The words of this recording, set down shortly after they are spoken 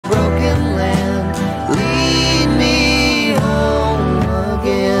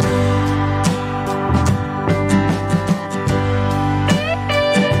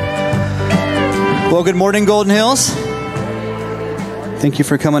Well, good morning, Golden Hills. Thank you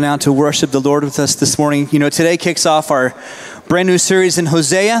for coming out to worship the Lord with us this morning. You know, today kicks off our brand new series in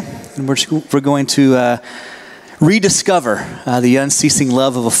Hosea, and we're going to rediscover the unceasing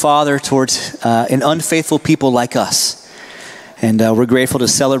love of a father towards an unfaithful people like us. And we're grateful to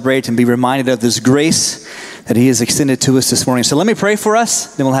celebrate and be reminded of this grace that he has extended to us this morning. So let me pray for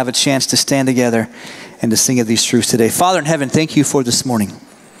us, then we'll have a chance to stand together and to sing of these truths today. Father in heaven, thank you for this morning.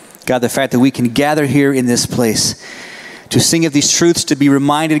 God, the fact that we can gather here in this place to sing of these truths, to be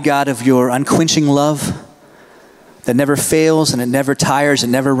reminded, God, of your unquenching love that never fails and it never tires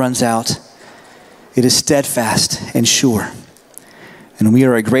and never runs out. It is steadfast and sure. And we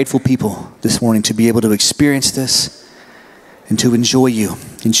are a grateful people this morning to be able to experience this and to enjoy you.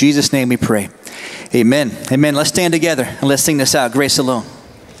 In Jesus' name we pray. Amen. Amen. Let's stand together and let's sing this out. Grace alone.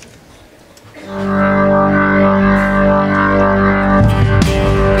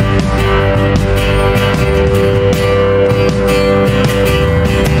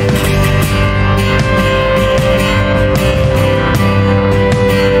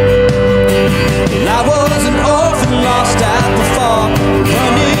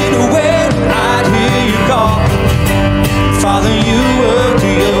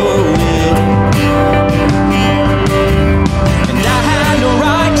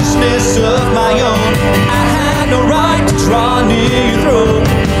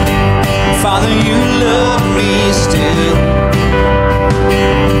 Father, you love me still.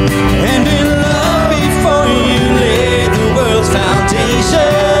 And in love before you laid the world's foundation,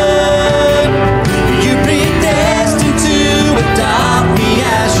 you predestined to adopt me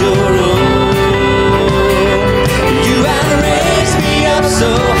as your own. You had raised me up so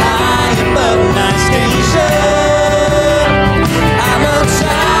high above my station. I'm a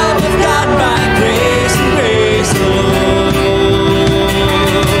child of God by grace and grace alone.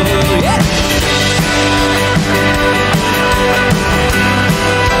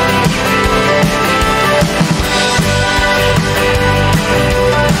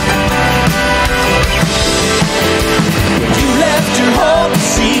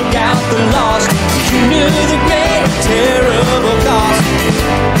 Seek out the lost. You knew the great, terrible cost.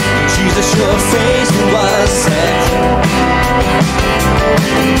 Jesus, your face was set.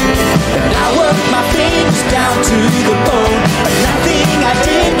 And I worked my fingers down to the bone, but nothing I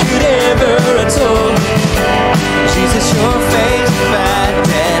did could ever atone. Jesus, your face bad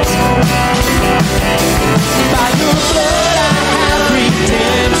debt. By your blood I have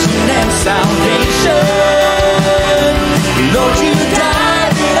redemption and salvation. Lord, you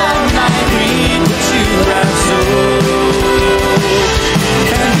died that I might reap what you have sown,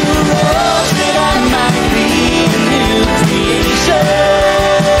 and you rose that I might be a new creation.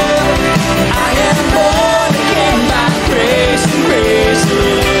 I am born again by grace and grace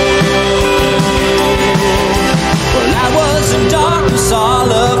alone. Well, I was in darkness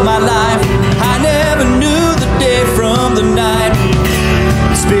all of my life. I never knew the day from the night.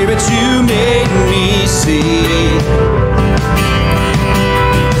 Spirit, you made me see.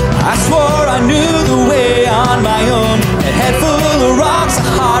 I swore I knew the way on my own, a head full of rocks, a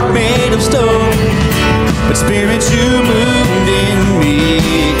heart made of stone. But Spirit, you moved in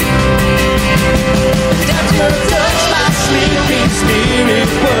me. Death touched my sleeping spirit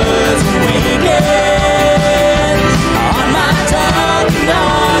was awakened. On my tongue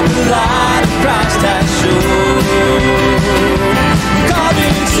and the light of Christ I shone. Called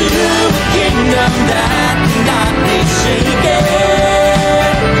into a kingdom that cannot be shaken.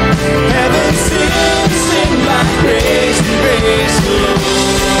 Heaven sing by grace and grace alone.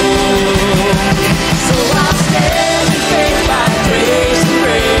 So I'll stand in faith.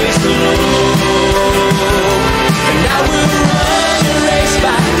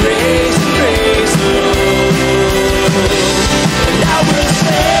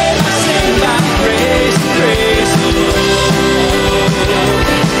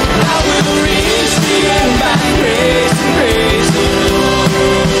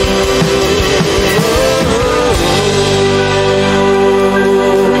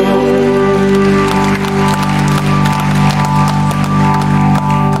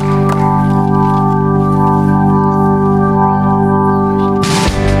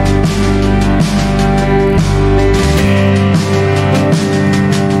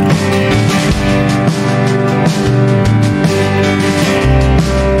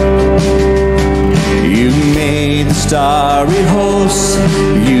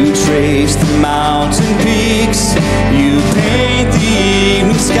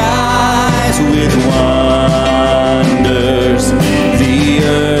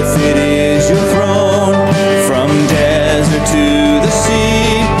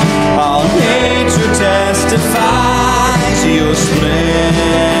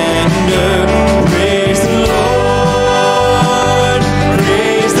 Praise the Lord.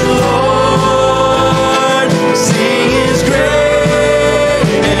 Praise the Lord. Sing His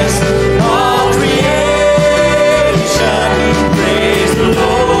greatness, all creation. Praise the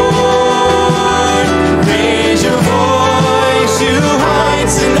Lord. Raise your voice, you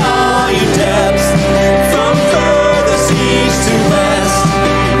heights and all your depths. From furthest east to west,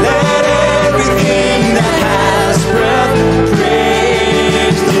 let everything that has breath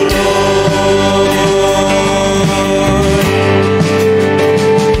praise the Lord.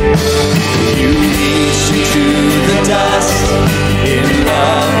 You reach into the dust, in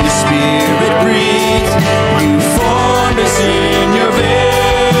love your spirit breathes. You formed us in your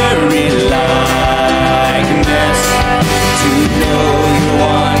very likeness, to know your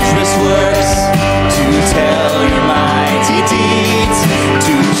wondrous works, to tell your mighty deeds,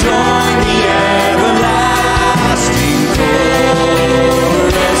 to join the everlasting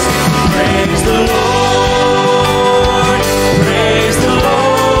chorus. Praise the Lord, praise the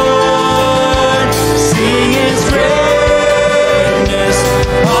Lord, sing His greatness,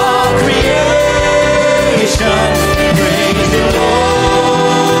 all creation. Praise the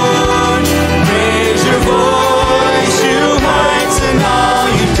Lord, raise your voice, you heights and all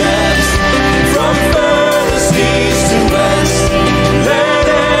you depths. From furthest east to west, let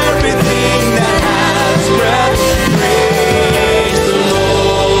everything that has breath praise the Lord.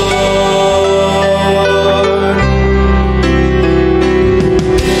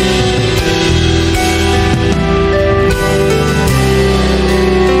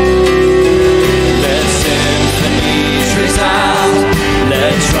 Let symphonies resound,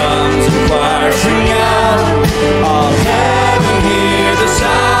 let drums and choirs ring out. All heaven hear the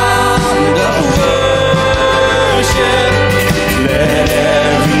sound of worship. Let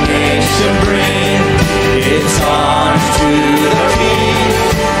every nation bring its arms to the King.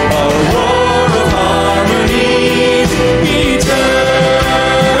 A roar of harmonies eternal.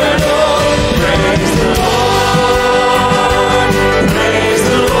 Praise the Lord, praise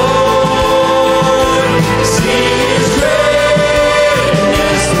the Lord, sing His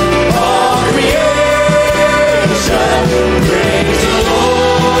greatness, all creation. Praise the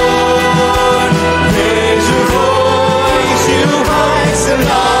Lord, raise your voice, you heights and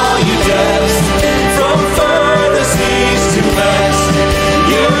all you depths. From furthest east to west,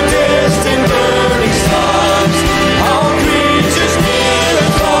 you distant burning stars, all creatures near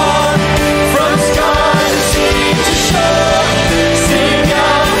and far, from sky to sea to shore, sing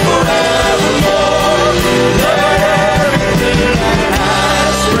out forevermore. Let everything that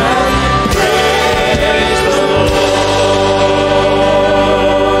has breath praise the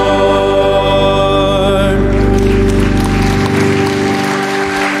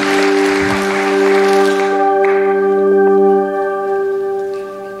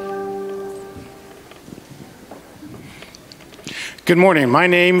Good morning. My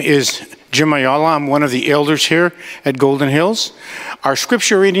name is Jim Ayala. I'm one of the elders here at Golden Hills. Our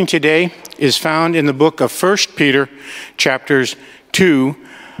scripture reading today is found in the book of 1 Peter, chapters 2,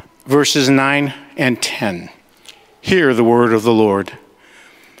 verses 9 and 10. Hear the word of the Lord.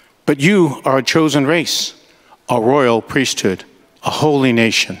 But you are a chosen race, a royal priesthood, a holy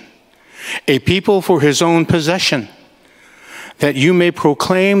nation, a people for His own possession, that you may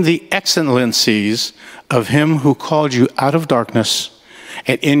proclaim the excellencies of Him who called you out of darkness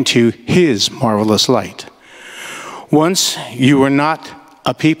and into His marvelous light. Once you were not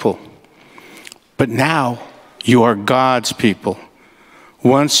a people, but now you are God's people.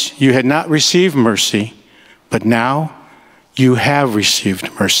 Once you had not received mercy, but now you have received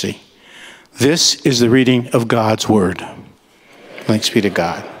mercy. This is the reading of God's word. Thanks be to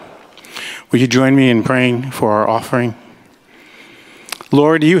God. Will you join me in praying for our offering?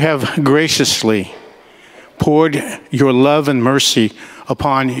 Lord, you have graciously poured your love and mercy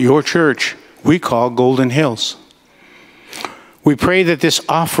upon your church we call Golden Hills. We pray that this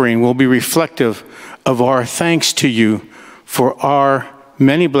offering will be reflective of our thanks to you for our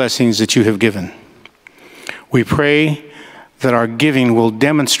many blessings that you have given. We pray that our giving will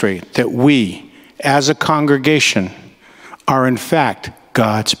demonstrate that we, as a congregation, are in fact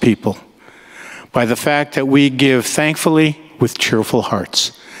God's people, by the fact that we give thankfully with cheerful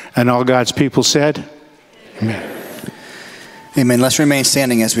hearts. And all God's people said, Amen. Amen. Let's remain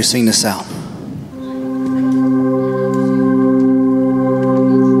standing as we sing this out.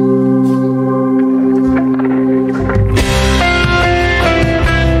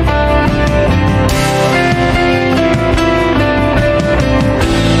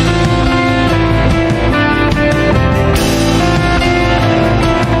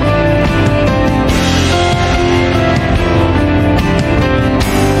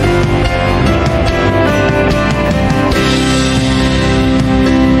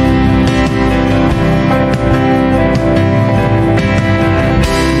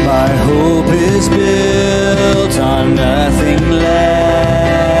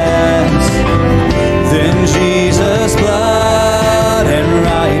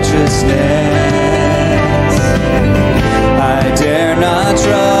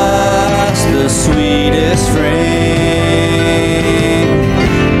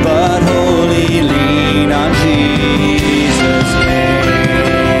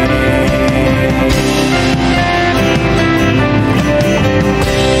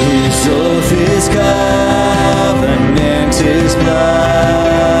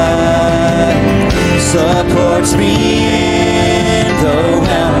 supports me in the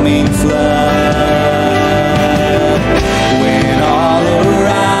whelming flood. When all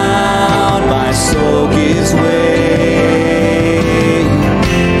around my soul gives way,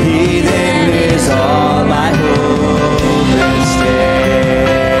 he then is all my hope and stay.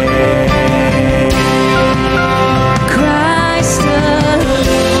 Christ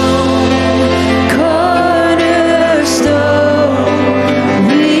alone, cornerstone,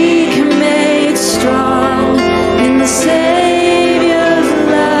 weak made strong in the Savior's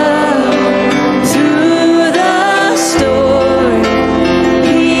love. Through the storm,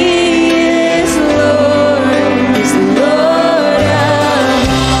 He is Lord of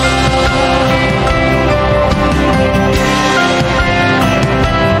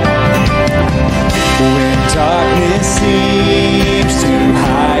When darkness seems to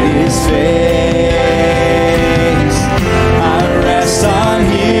hide his face, I rest on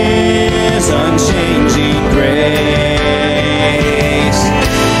his unchanging grace.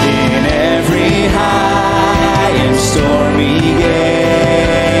 In every high and stormy gale,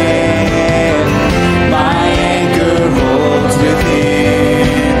 my anchor holds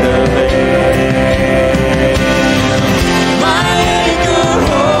within the veil. My anchor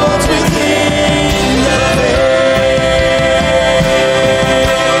holds within the veil.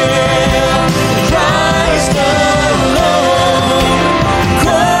 Christ alone,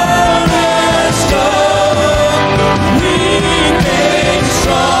 cornerstone, weak made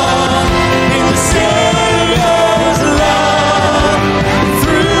strong in the Savior's love.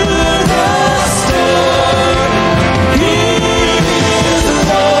 Through the storm, He is the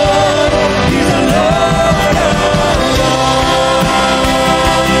Lord. He's the Lord of all.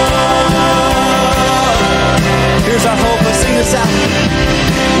 Here's our hope. Let's sing this out.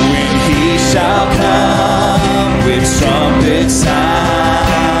 When he shall come with trumpet sound,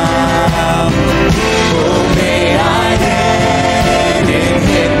 oh, may I hand in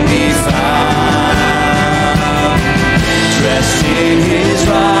him be found, dressed in his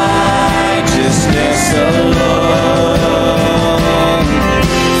righteousness alone,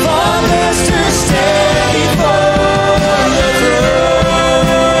 faultless to stand before the throne.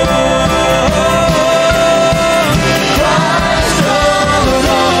 Christ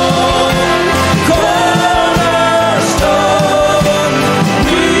alone, cornerstone,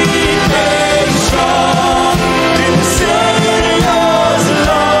 weak made strong in the Savior's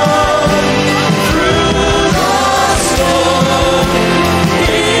love. Through the storm,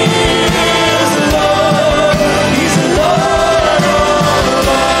 He is Lord. He's the Lord of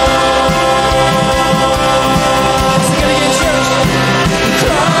all. Sing it again, church.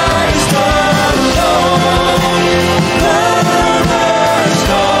 Christ alone, cornerstone,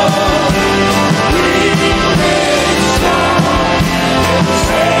 weak made strong in the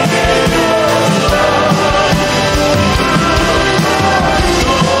Savior's love.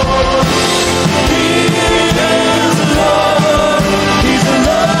 He is Lord. He's the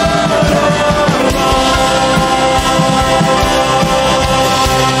Lord of all.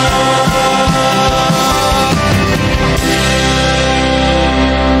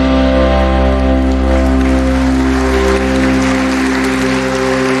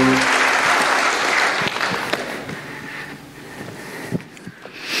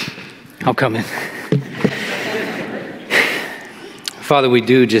 I'm coming. Father, we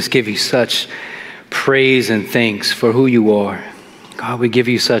do just give you such praise and thanks for who you are. God, we give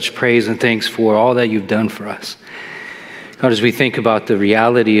you such praise and thanks for all that you've done for us. God, as we think about the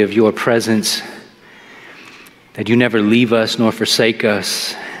reality of your presence, that you never leave us nor forsake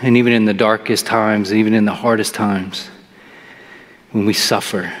us, and even in the darkest times, even in the hardest times, when we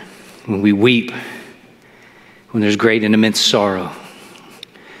suffer, when we weep, when there's great and immense sorrow,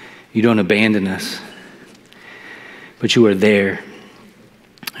 you don't abandon us, but you are there.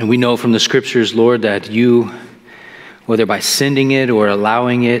 And we know from the scriptures, Lord, that you, whether by sending it or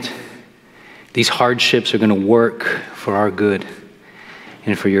allowing it, these hardships are going to work for our good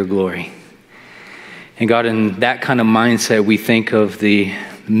and for your glory. And God, in that kind of mindset, we think of the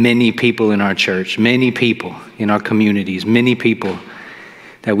many people in our church, many people in our communities, many people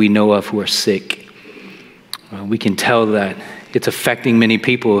that we know of who are sick. We can tell that it's affecting many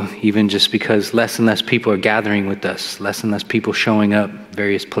people, even just because less and less people are gathering with us, less and less people showing up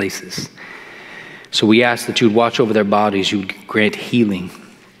various places. So we ask that you would watch over their bodies, you would grant healing.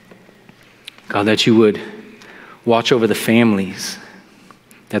 God, that you would watch over the families,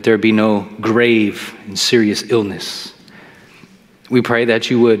 that there be no grave and serious illness. We pray that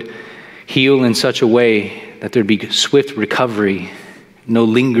you would heal in such a way that there'd be swift recovery, no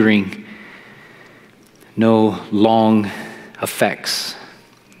lingering, no long effects.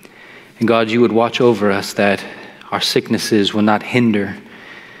 And God, you would watch over us, that our sicknesses will not hinder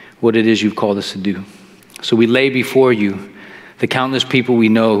what it is you've called us to do. So we lay before you the countless people we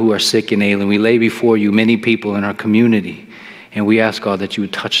know who are sick and ailing. We lay before you many people in our community, and we ask, God, that you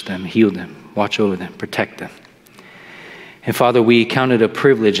would touch them, heal them, watch over them, protect them. And Father, we count it a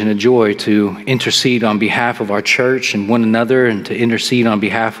privilege and a joy to intercede on behalf of our church and one another, and to intercede on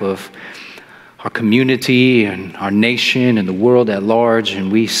behalf of our community and our nation and the world at large.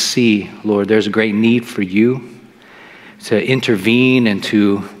 And we see, Lord, there's a great need for you to intervene and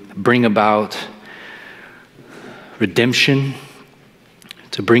to bring about redemption,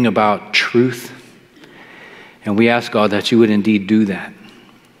 to bring about truth. And we ask, God, that you would indeed do that.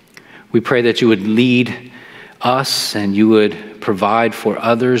 We pray that you would lead us and you would provide for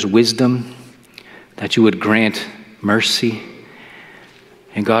others wisdom, that you would grant mercy.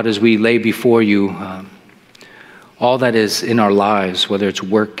 And God, as we lay before you all that is in our lives, whether it's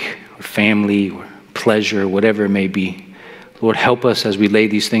work or family or pleasure, whatever it may be, Lord, help us as we lay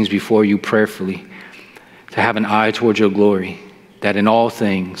these things before you prayerfully to have an eye towards your glory, that in all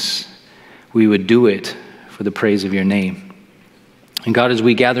things we would do it for the praise of your name. And God, as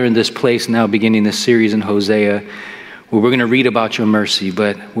we gather in this place now, beginning this series in Hosea, where we're going to read about your mercy,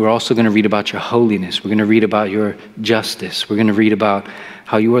 but we're also going to read about your holiness. We're going to read about your justice. We're going to read about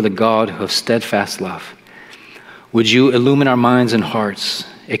how you are the God of steadfast love. Would you illumine our minds and hearts,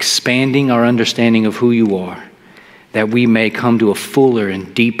 expanding our understanding of who you are, that we may come to a fuller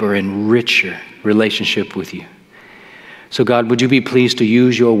and deeper and richer relationship with you. So God, would you be pleased to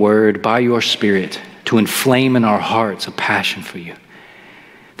use your word by your Spirit to inflame in our hearts a passion for you,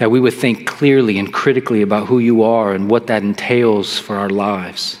 that we would think clearly and critically about who you are and what that entails for our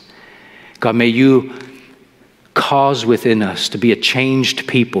lives. God, may you cause within us to be a changed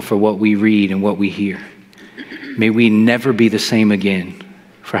people for what we read and what we hear. May we never be the same again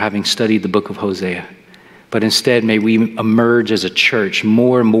for having studied the book of Hosea, but instead may we emerge as a church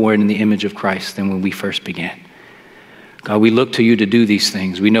more and more in the image of Christ than when we first began. God, we look to you to do these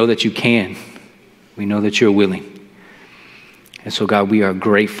things. We know that you can. We know that you're willing. And so, God, we are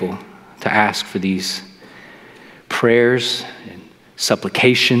grateful to ask for these prayers and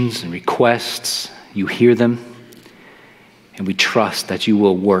supplications and requests. You hear them, and we trust that you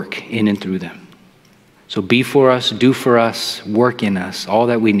will work in and through them. So be for us, do for us, work in us, all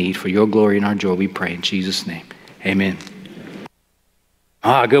that we need for your glory and our joy, we pray in Jesus' name. Amen.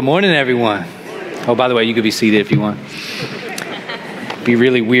 Good morning, everyone. Oh, by the way, you could be seated if you want. It'd be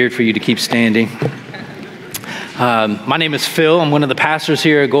really weird for you to keep standing. My name is Phil. I'm one of the pastors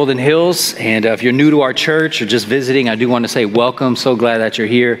here at Golden Hills. And if you're new to our church or just visiting, I do want to say welcome. So glad that you're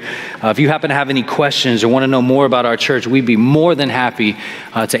here. If you happen to have any questions or want to know more about our church, we'd be more than happy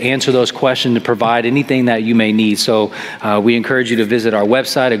to answer those questions and provide anything that you may need. So we encourage you to visit our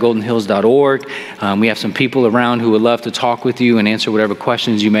website at goldenhills.org. We have some people around who would love to talk with you and answer whatever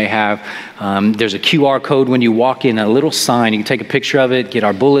questions you may have. There's a QR code when you walk in, a little sign. You can take a picture of it, get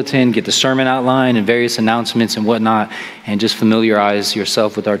our bulletin, get the sermon outline and various announcements and whatnot, and just familiarize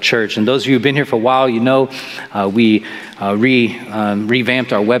yourself with our church. And those of you who've been here for a while, you know we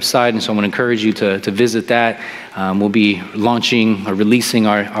revamped our website, and so I want to encourage you to visit that. We'll be launching or releasing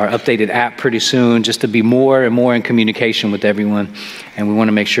our updated app pretty soon, just to be more and more in communication with everyone. And we want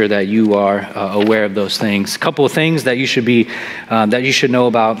to make sure that you are aware of those things. A couple of things that you should know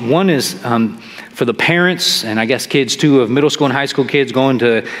about. One is for the parents, and I guess kids too, of middle school and high school kids going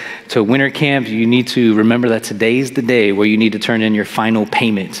to winter camp, you need to remember that today's the day where you need to turn in your final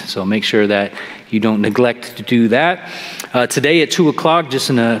payment. So make sure that you don't neglect to do that. Today at 2 o'clock, just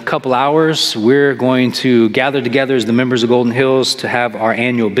in a couple hours, we're going to gather together as the members of Golden Hills to have our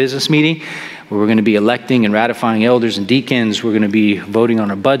annual business meeting, where we're going to be electing and ratifying elders and deacons. We're going to be voting on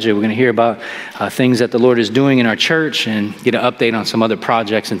our budget. We're going to hear about things that the Lord is doing in our church and get an update on some other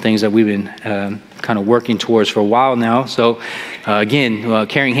projects and things that we've been kind of working towards for a while now. So again,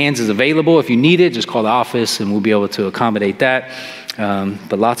 Caring Hands is available. If you need it, just call the office and we'll be able to accommodate that.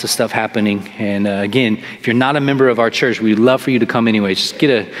 But lots of stuff happening. And again, if you're not a member of our church, we'd love for you to come anyway. Just get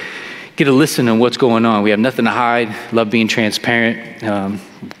a listen on what's going on. We have nothing to hide. Love being transparent.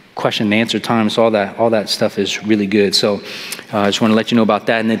 Question and answer time. So all that stuff is really good. So I just want to let you know about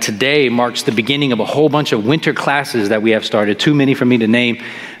that. And then today marks the beginning of a whole bunch of winter classes that we have started. Too many for me to name,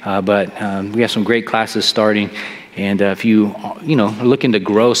 but we have some great classes starting. And if you are looking to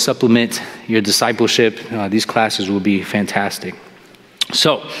grow, supplement your discipleship, these classes will be fantastic.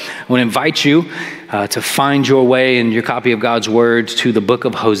 So I want to invite you to find your way in your copy of God's Word to the book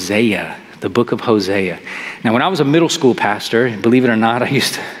of Hosea. The book of Hosea. Now, when I was a middle school pastor, believe it or not, I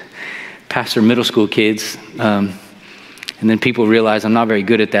used to pastor middle school kids. And And then people realized I'm not very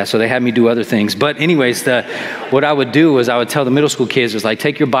good at that, so they had me do other things. But anyways, what I would do is I would tell the middle school kids, was like,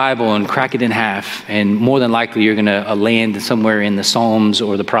 take your Bible and crack it in half, and more than likely you're going to land somewhere in the Psalms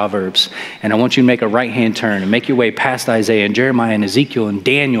or the Proverbs. And I want you to make a right-hand turn and make your way past Isaiah and Jeremiah and Ezekiel and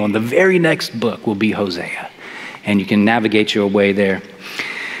Daniel, and the very next book will be Hosea. And you can navigate your way there.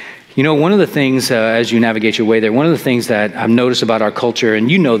 You know, one of the things, as you navigate your way there, one of the things that I've noticed about our culture,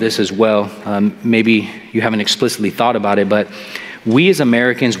 and you know this as well, maybe you haven't explicitly thought about it, but we as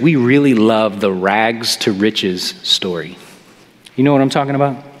Americans, we really love the rags to riches story. You know what I'm talking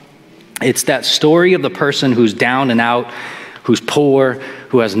about? It's that story of the person who's down and out, who's poor,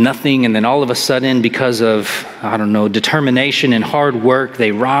 who has nothing, and then all of a sudden, because of, I don't know, determination and hard work,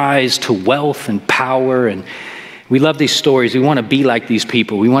 they rise to wealth and power. And we love these stories. We want to be like these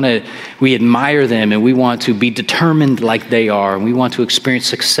people. We admire them, and we want to be determined like they are, and we want to experience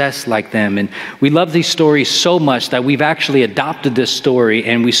success like them. And we love these stories so much that we've actually adopted this story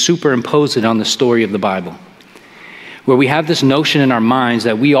and we superimpose it on the story of the Bible, where we have this notion in our minds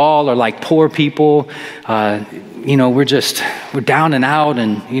that we all are like poor people. We're down and out,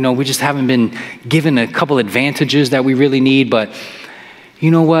 and we just haven't been given a couple advantages that we really need. But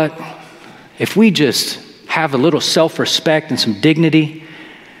you know what? If we just have a little self-respect and some dignity,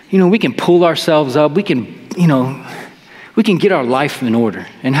 we can pull ourselves up. We can get our life in order.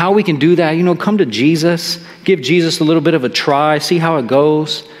 And how we can do that, come to Jesus, give Jesus a little bit of a try, see how it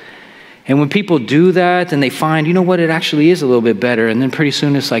goes. And when people do that, then they find, it actually is a little bit better. And then pretty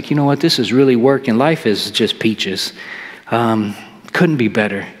soon it's like, this is really working. Life is just peaches. Couldn't be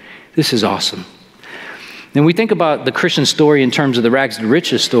better. This is awesome. Then we think about the Christian story in terms of the rags to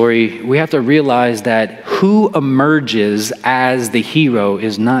riches story. We have to realize that who emerges as the hero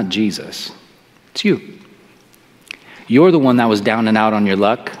is not Jesus. It's you. You're the one that was down and out on your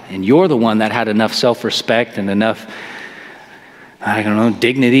luck, and you're the one that had enough self-respect and enough,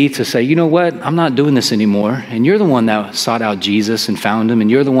 dignity to say, you know what, I'm not doing this anymore. And you're the one that sought out Jesus and found him, and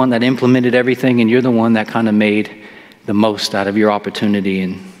you're the one that implemented everything, and you're the one that kind of made the most out of your opportunity,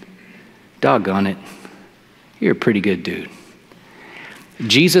 and doggone it, you're a pretty good dude.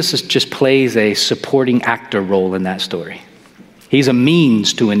 Jesus just plays a supporting actor role in that story. He's a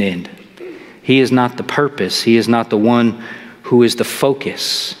means to an end. He is not the purpose. He is not the one who is the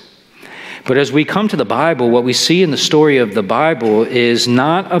focus. But as we come to the Bible, what we see in the story of the Bible is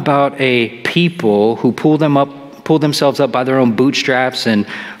not about a people who pull themselves up by their own bootstraps and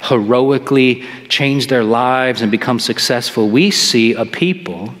heroically change their lives and become successful. We see a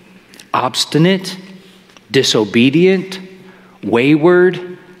people obstinate, disobedient,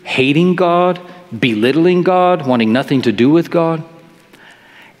 wayward, hating God, belittling God, wanting nothing to do with God.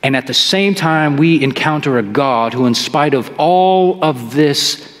 And at the same time, we encounter a God who, in spite of all of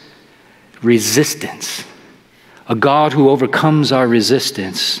this resistance, a God who overcomes our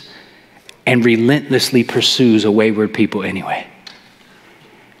resistance and relentlessly pursues a wayward people anyway.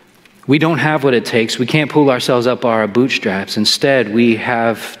 We don't have what it takes. We can't pull ourselves up by our bootstraps. Instead, we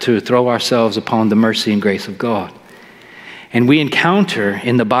have to throw ourselves upon the mercy and grace of God. And we encounter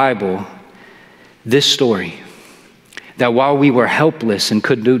in the Bible this story, that while we were helpless and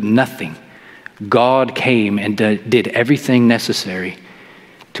could do nothing, God came and did everything necessary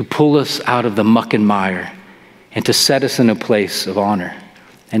to pull us out of the muck and mire and to set us in a place of honor.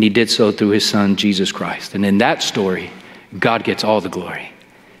 And he did so through his son, Jesus Christ. And in that story, God gets all the glory.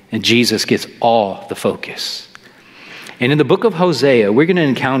 And Jesus gets all the focus. And in the book of Hosea, we're going to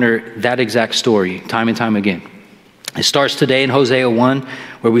encounter that exact story time and time again. It starts today in Hosea 1,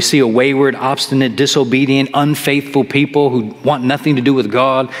 where we see a wayward, obstinate, disobedient, unfaithful people who want nothing to do with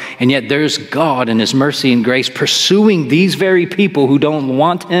God. And yet there's God in his mercy and grace pursuing these very people who don't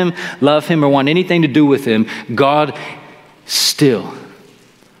want him, love him, or want anything to do with him. God still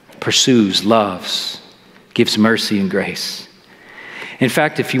pursues, loves, gives mercy and grace. In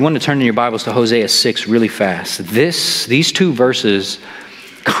fact, if you want to turn in your Bibles to Hosea 6 really fast, these two verses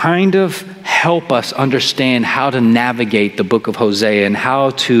kind of help us understand how to navigate the book of Hosea and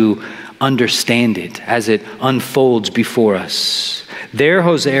how to understand it as it unfolds before us. There,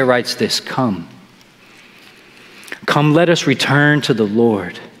 Hosea writes this, Come, let us return to the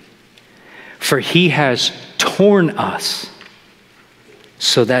Lord, for he has torn us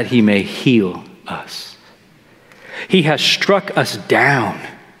so that he may heal us. He has struck us down,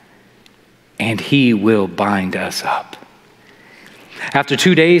 and he will bind us up. After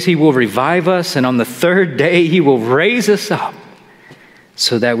 2 days, he will revive us, and on the third day, he will raise us up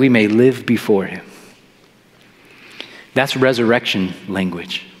so that we may live before him. That's resurrection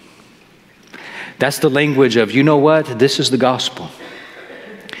language. That's the language of, you know what? This is the gospel.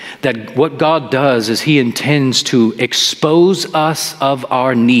 That what God does is he intends to expose us of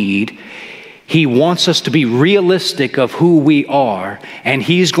our need. He wants us to be realistic of who we are, and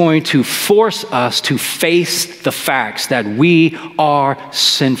he's going to force us to face the facts that we are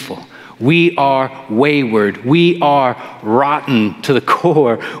sinful. We are wayward. We are rotten to the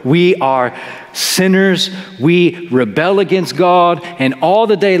core. We are sinners. We rebel against God, and all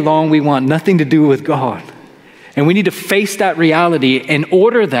the day long we want nothing to do with God. And we need to face that reality in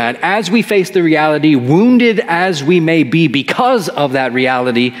order that as we face the reality, wounded as we may be because of that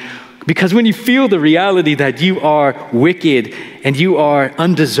reality, because when you feel the reality that you are wicked and you are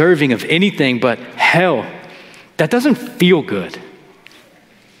undeserving of anything but hell, that doesn't feel good.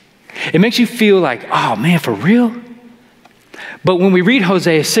 It makes you feel like, oh man, for real? But when we read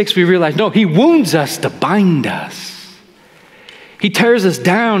Hosea 6, we realize, no, he wounds us to bind us. He tears us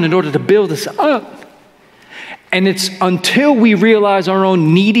down in order to build us up. And it's until we realize our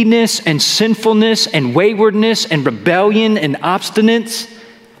own neediness and sinfulness and waywardness and rebellion and obstinance,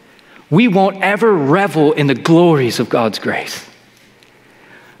 we won't ever revel in the glories of God's grace.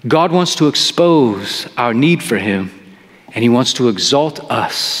 God wants to expose our need for him, and he wants to exalt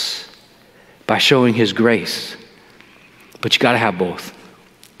us by showing his grace. But you got to have both.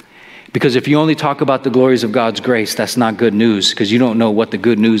 Because if you only talk about the glories of God's grace, that's not good news, because you don't know what the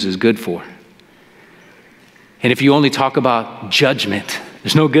good news is good for. And if you only talk about judgment,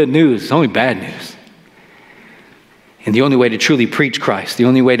 there's no good news, it's only bad news. And the only way to truly preach Christ, the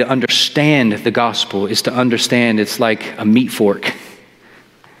only way to understand the gospel is to understand it's like a meat fork. It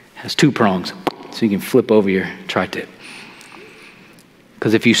has two prongs, so you can flip over your tri-tip.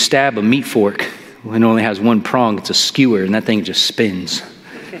 Because if you stab a meat fork when it only has one prong, it's a skewer, and that thing just spins.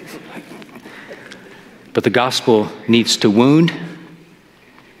 But the gospel needs to wound,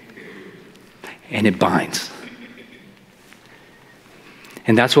 and it binds.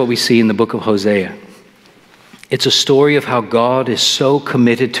 And that's what we see in the book of Hosea. It's a story of how God is so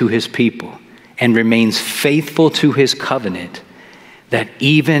committed to his people and remains faithful to his covenant that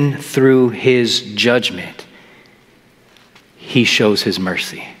even through his judgment, he shows his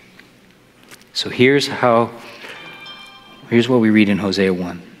mercy. So here's what we read in Hosea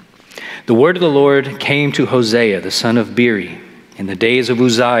 1. The word of the Lord came to Hosea, the son of Beeri, in the days of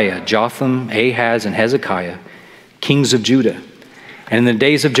Uzziah, Jotham, Ahaz, and Hezekiah, kings of Judah, and in the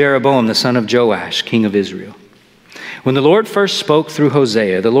days of Jeroboam, the son of Joash, king of Israel. When the Lord first spoke through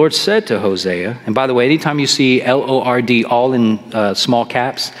Hosea, the Lord said to Hosea, and by the way, anytime you see L-O-R-D all in small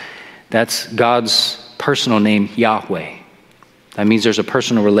caps, that's God's personal name, Yahweh. That means there's a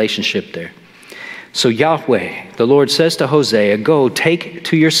personal relationship there. So Yahweh, the Lord says to Hosea, go take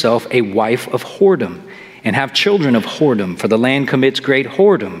to yourself a wife of whoredom and have children of whoredom, for the land commits great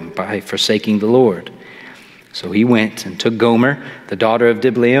whoredom by forsaking the Lord. So he went and took Gomer, the daughter of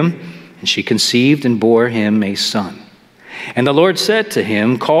Diblaim, and she conceived and bore him a son. And the Lord said to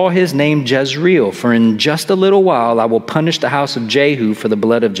him, call his name Jezreel, for in just a little while I will punish the house of Jehu for the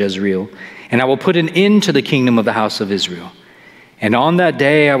blood of Jezreel, and I will put an end to the kingdom of the house of Israel. And on that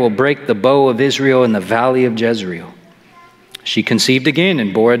day I will break the bow of Israel in the valley of Jezreel. She conceived again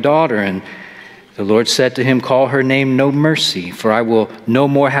and bore a daughter, and the Lord said to him, call her name No Mercy, for I will no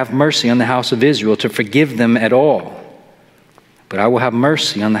more have mercy on the house of Israel to forgive them at all. But I will have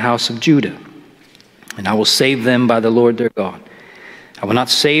mercy on the house of Judah, and I will save them by the Lord their God. I will not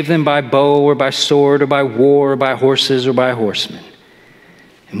save them by bow or by sword or by war or by horses or by horsemen.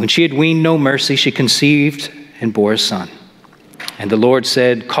 And when she had weaned No Mercy, she conceived and bore a son. And the Lord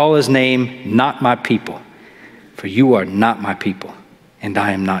said, call his name Not My People, for you are not my people, and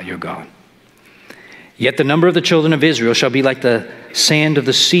I am not your God. Yet the number of the children of Israel shall be like the sand of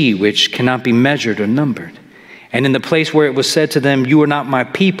the sea, which cannot be measured or numbered. And in the place where it was said to them, you are not my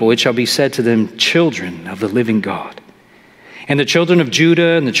people, it shall be said to them, children of the living God. And the children of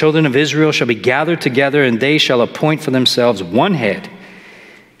Judah and the children of Israel shall be gathered together, and they shall appoint for themselves one head,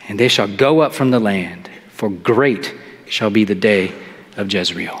 and they shall go up from the land, for great shall be the day of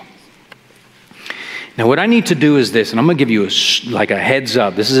Jezreel. Now what I need to do is this, and I'm going to give you a heads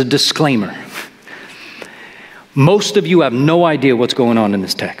up. This is a disclaimer. Most of you have no idea what's going on in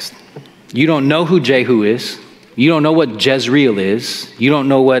this text. You don't know who Jehu is. You don't know what Jezreel is. You don't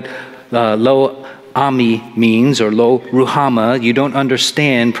know what Lo Ami means or Lo Ruhama. You don't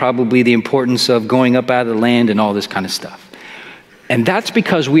understand probably the importance of going up out of the land and all this kind of stuff. And that's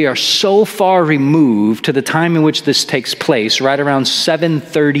because we are so far removed to the time in which this takes place, right around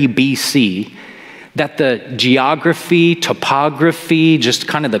 730 BC, that the geography, topography, just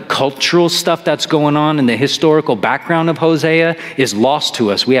kind of the cultural stuff that's going on in the historical background of Hosea is lost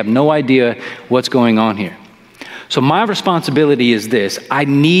to us. We have no idea what's going on here. So my responsibility is this. I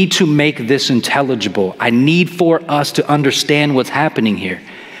need to make this intelligible. I need for us to understand what's happening here.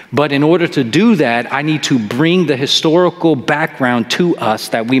 But in order to do that, I need to bring the historical background to us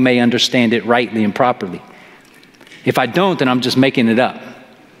that we may understand it rightly and properly. If I don't, then I'm just making it up.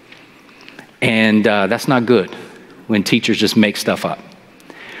 And that's not good when teachers just make stuff up.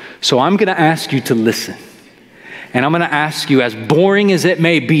 So I'm going to ask you to listen. And I'm going to ask you, as boring as it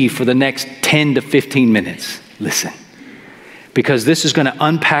may be for the next 10 to 15 minutes, listen. Because this is going to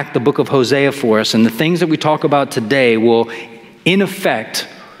unpack the book of Hosea for us. And the things that we talk about today will, in effect,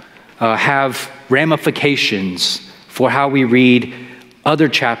 have ramifications for how we read other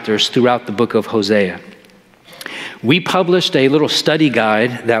chapters throughout the book of Hosea. We published a little study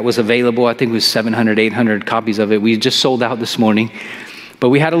guide that was available. I think it was 700, 800 copies of it. We just sold out this morning. But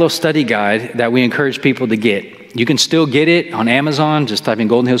we had a little study guide that we encourage people to get. You can still get it on Amazon. Just type in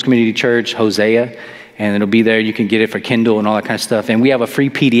Golden Hills Community Church, Hosea, and it'll be there. You can get it for Kindle and all that kind of stuff. And we have a free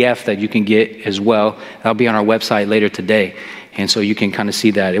PDF that you can get as well. That'll be on our website later today. And so you can kind of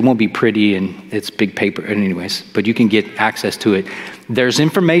see that. It won't be pretty and it's big paper anyways, but you can get access to it. There's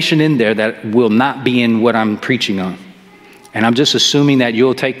information in there that will not be in what I'm preaching on. And I'm just assuming that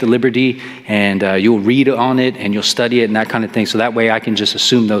you'll take the liberty and you'll read on it and you'll study it and that kind of thing. So that way I can just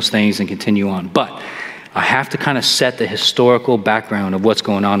assume those things and continue on. But I have to kind of set the historical background of what's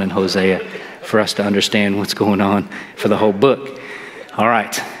going on in Hosea for us to understand what's going on for the whole book. All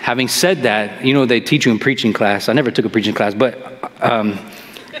right. Having said that, you know, they teach you in preaching class. I never took a preaching class, but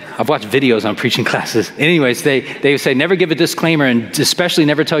I've watched videos on preaching classes. Anyways, they say never give a disclaimer and especially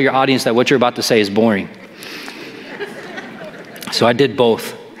never tell your audience that what you're about to say is boring. So I did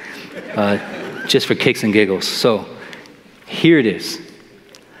both, just for kicks and giggles. So here it is.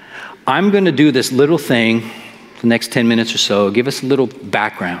 I'm going to do this little thing the next 10 minutes or so, give us a little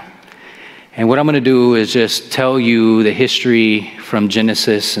background. And what I'm going to do is just tell you the history from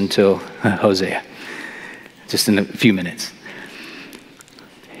Genesis until Hosea, just in a few minutes.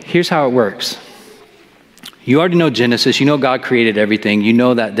 Here's how it works. You already know Genesis. You know God created everything. You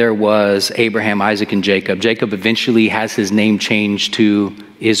know that there was Abraham, Isaac, and Jacob. Jacob eventually has his name changed to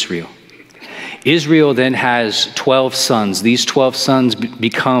Israel. Israel then has 12 sons. These 12 sons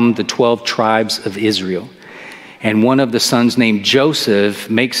become the 12 tribes of Israel. And one of the sons named Joseph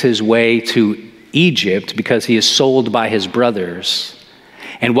makes his way to Egypt because he is sold by his brothers.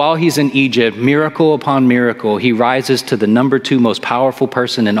 And while he's in Egypt, miracle upon miracle, he rises to the number 2 most powerful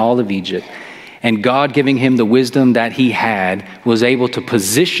person in all of Egypt. And God, giving him the wisdom that he had, was able to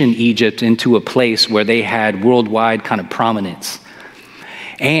position Egypt into a place where they had worldwide kind of prominence.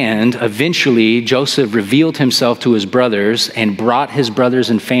 And eventually, Joseph revealed himself to his brothers and brought his brothers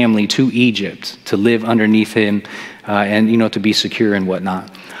and family to Egypt to live underneath him and, you know, to be secure and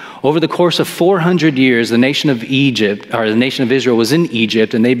whatnot. Over the course of 400 years, the nation of Egypt, or the nation of Israel, was in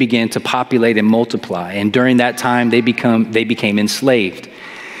Egypt, and they began to populate and multiply. And during that time, they became enslaved.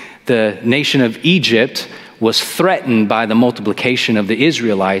 The nation of Egypt was threatened by the multiplication of the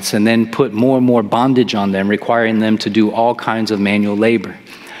Israelites and then put more and more bondage on them, requiring them to do all kinds of manual labor,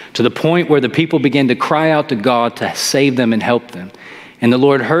 to the point where the people began to cry out to God to save them and help them. And the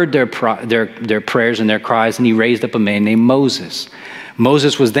Lord heard their prayers and their cries, and he raised up a man named Moses.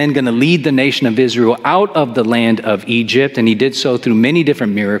 Moses was then going to lead the nation of Israel out of the land of Egypt, and he did so through many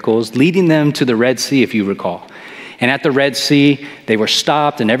different miracles, leading them to the Red Sea, if you recall. And at the Red Sea, they were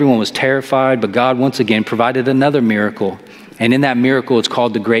stopped and everyone was terrified, but God once again provided another miracle. And in that miracle, it's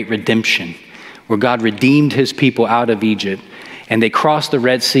called the Great Redemption, where God redeemed his people out of Egypt. And they crossed the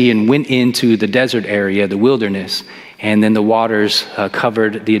Red Sea and went into the desert area, the wilderness. And then the waters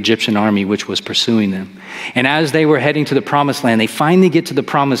covered the Egyptian army, which was pursuing them. And as they were heading to the promised land, they finally get to the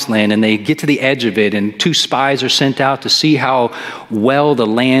promised land and they get to the edge of it. And 2 spies are sent out to see how well the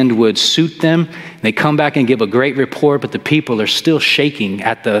land would suit them. And they come back and give a great report, but the people are still shaking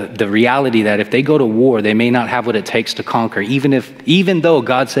at the reality that if they go to war, they may not have what it takes to conquer, even though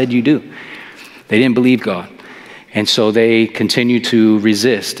God said you do. They didn't believe God. And so they continue to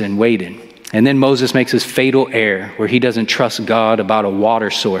resist and waited. And then Moses makes his fatal error where he doesn't trust God about a water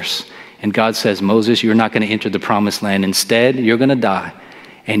source. And God says, Moses, you're not going to enter the promised land. Instead, you're going to die.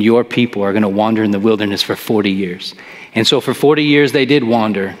 And your people are going to wander in the wilderness for 40 years. And so for 40 years, they did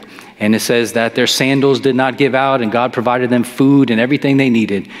wander. And it says that their sandals did not give out, and God provided them food and everything they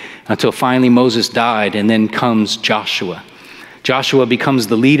needed until finally Moses died. And then comes Joshua. Joshua becomes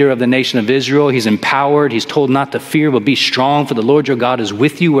the leader of the nation of Israel. He's empowered. He's told not to fear, but be strong, for the Lord your God is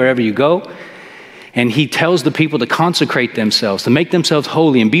with you wherever you go. And he tells the people to consecrate themselves, to make themselves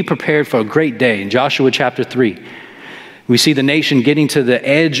holy and be prepared for a great day. In Joshua chapter 3, We see the nation getting to the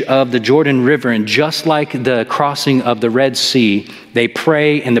edge of the Jordan River, and just like the crossing of the Red Sea, they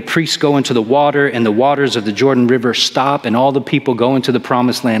pray, and the priests go into the water, and the waters of the Jordan River stop, and all the people go into the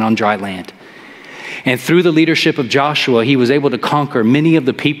promised land on dry land. And through the leadership of Joshua, he was able to conquer many of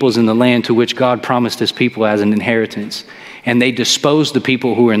the peoples in the land to which God promised his people as an inheritance. And they disposed the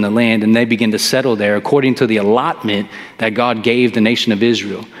people who were in the land, and they began to settle there according to the allotment that God gave the nation of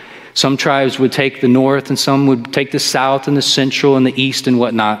Israel. Some tribes would take the north, and some would take the south and the central and the east and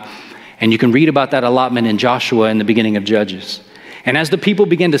whatnot. And you can read about that allotment in Joshua in the beginning of Judges. And as the people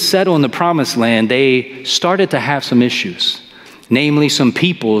began to settle in the promised land, they started to have some issues. Namely, some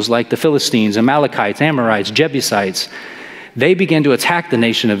peoples like the Philistines, Amalekites, Amorites, Jebusites. They began to attack the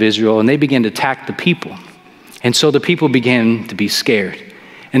nation of Israel, and they began to attack the people. And so the people began to be scared.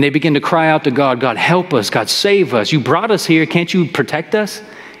 And they began to cry out to God, God, help us, God, save us. You brought us here, can't you protect us?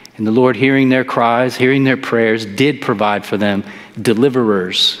 And the Lord, hearing their cries, hearing their prayers, did provide for them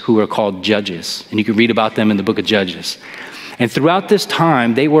deliverers who are called judges. And you can read about them in the book of Judges. And throughout this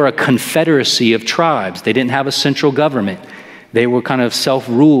time, they were a confederacy of tribes. They didn't have a central government. They were kind of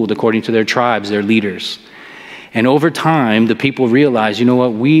self-ruled according to their tribes, their leaders. And over time, the people realized, you know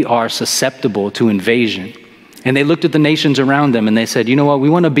what, we are susceptible to invasion. And they looked at the nations around them and they said, you know what, we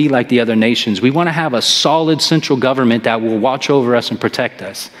want to be like the other nations. We want to have a solid central government that will watch over us and protect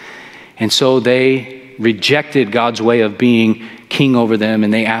us. And so they rejected God's way of being king over them,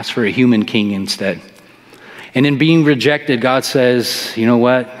 and they asked for a human king instead. And in being rejected, God says, you know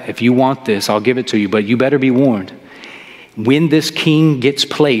what, if you want this, I'll give it to you, but you better be warned. When this king gets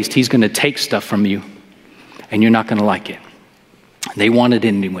placed, he's going to take stuff from you, and you're not going to like it. They wanted it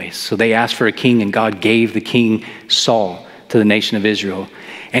anyways. So they asked for a king, and God gave the king Saul to the nation of Israel.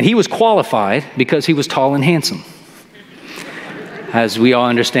 And he was qualified because he was tall and handsome. As we all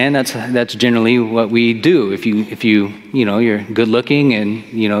understand, that's generally what we do. If you're good looking and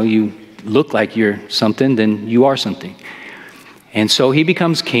you look like you're something, then you are something. And so he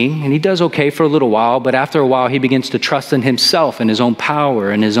becomes king, and he does okay for a little while, but after a while he begins to trust in himself and his own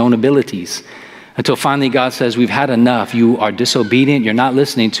power and his own abilities. Until finally God says, we've had enough. You are disobedient. You're not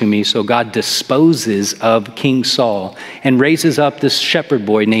listening to me. So God disposes of King Saul and raises up this shepherd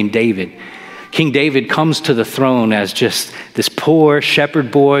boy named David. King David comes to the throne as just this poor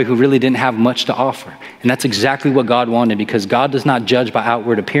shepherd boy who really didn't have much to offer. And that's exactly what God wanted, because God does not judge by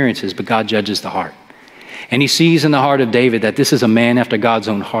outward appearances, but God judges the heart. And he sees in the heart of David that this is a man after God's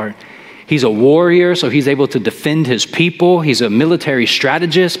own heart. He's a warrior, so he's able to defend his people. He's a military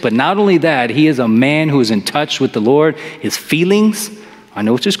strategist, but not only that, he is a man who is in touch with the Lord, his feelings. I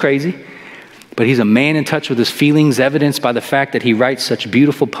know it's just crazy, but he's a man in touch with his feelings, evidenced by the fact that he writes such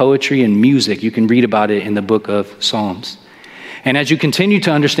beautiful poetry and music. You can read about it in the book of Psalms. And as you continue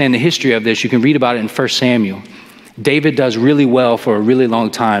to understand the history of this, you can read about it in 1 Samuel. David does really well for a really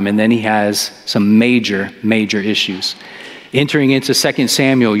long time, and then he has some major issues. Entering into 2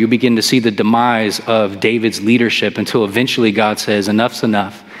 Samuel, you begin to see the demise of David's leadership until eventually God says, enough's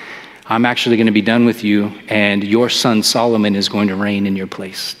enough. I'm actually going to be done with you, and your son Solomon is going to reign in your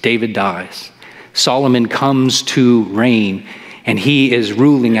place. David dies. Solomon comes to reign, and he is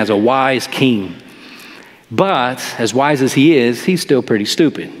ruling as a wise king. But as wise as he is, he's still pretty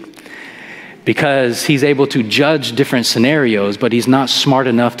stupid, because he's able to judge different scenarios, but he's not smart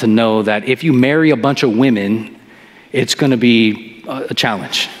enough to know that if you marry a bunch of women, it's going to be a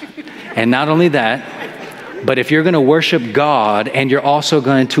challenge. And not only that, but if you're going to worship God and you're also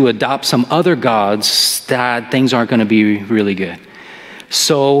going to adopt some other gods, that things aren't going to be really good.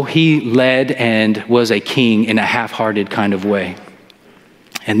 So he led and was a king in a half-hearted kind of way.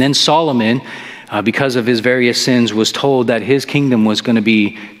 And then Solomon, because of his various sins, was told that his kingdom was going to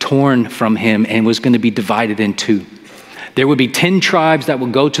be torn from him and was going to be divided in two. There would be 10 tribes that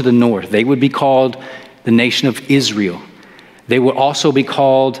would go to the north. They would be called the nation of Israel. They would also be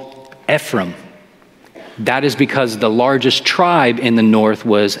called Ephraim. That is because the largest tribe in the north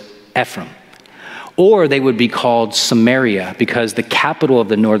was Ephraim. Or they would be called Samaria, because the capital of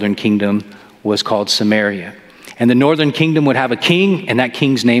the northern kingdom was called Samaria. And the northern kingdom would have a king, and that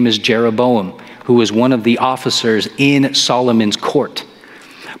king's name is Jeroboam, who was one of the officers in Solomon's court.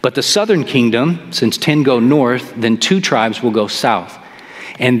 But the southern kingdom, since 10 go north, then 2 tribes will go south.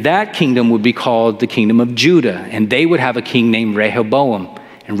 And that kingdom would be called the kingdom of Judah, and they would have a king named Rehoboam.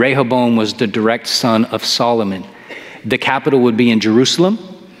 And Rehoboam was the direct son of Solomon. The capital would be in Jerusalem.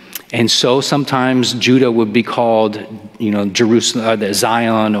 And so sometimes Judah would be called, Jerusalem,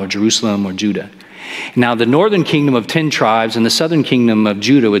 Zion, or Jerusalem, or Judah. Now the northern kingdom of 10 tribes and the southern kingdom of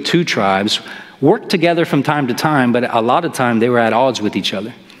Judah with 2 tribes worked together from time to time, but a lot of time they were at odds with each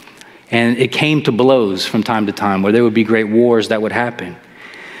other. And it came to blows from time to time where there would be great wars that would happen.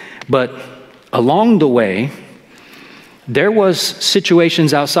 But along the way, there was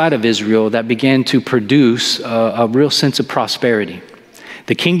situations outside of Israel that began to produce a real sense of prosperity.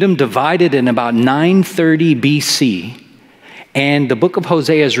 The kingdom divided in about 930 BC, and the book of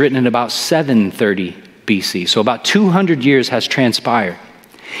Hosea is written in about 730 BC. So about 200 years has transpired.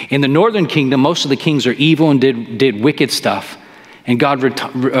 In the northern kingdom, most of the kings are evil and did wicked stuff. And God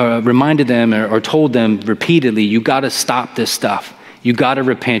reminded them or told them repeatedly, you got to stop this stuff. You got to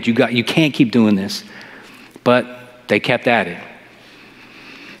repent. You can't keep doing this. But they kept at it.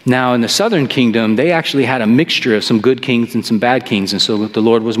 Now, in the southern kingdom, they actually had a mixture of some good kings and some bad kings. And so the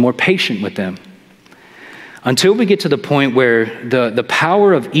Lord was more patient with them. Until we get to the point where the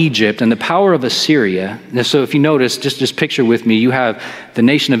power of Egypt and the power of Assyria, so if you notice, just picture with me, you have the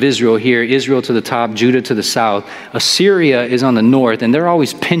nation of Israel here, Israel to the top, Judah to the south. Assyria is on the north, and they're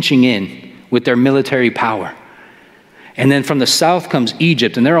always pinching in with their military power. And then from the south comes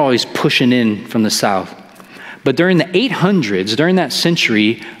Egypt, and they're always pushing in from the south. But during the 800s, during that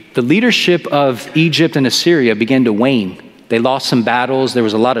century, the leadership of Egypt and Assyria began to wane. They lost some battles. There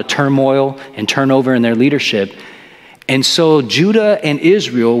was a lot of turmoil and turnover in their leadership. And so Judah and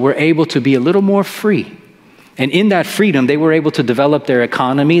Israel were able to be a little more free. And in that freedom, they were able to develop their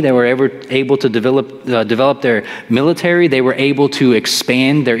economy. They were able to develop their military. They were able to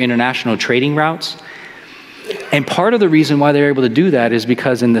expand their international trading routes. And part of the reason why they were able to do that is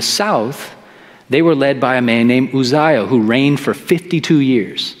because in the south, they were led by a man named Uzziah, who reigned for 52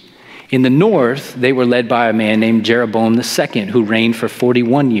 years. In the north, they were led by a man named Jeroboam II, who reigned for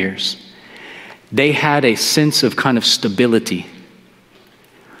 41 years. They had a sense of kind of stability.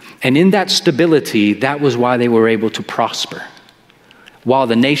 And in that stability, that was why they were able to prosper. While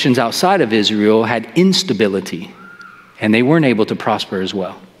the nations outside of Israel had instability, and they weren't able to prosper as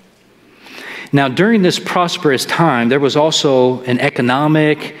well. Now, during this prosperous time, there was also an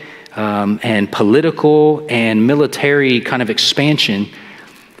economic and political and military kind of expansion.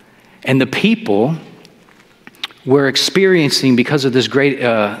 And the people were experiencing, because of this great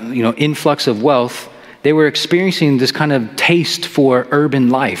influx of wealth, they were experiencing this kind of taste for urban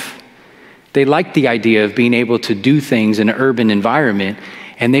life. They liked the idea of being able to do things in an urban environment,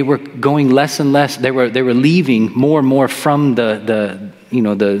 and they were going less and less. They were leaving more and more from the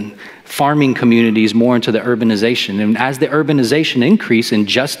farming communities more into the urbanization. And as the urbanization increased,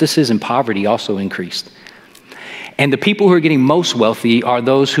 injustices and poverty also increased. And the people who are getting most wealthy are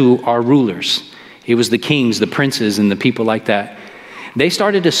those who are rulers. It was the kings, the princes, and the people like that. They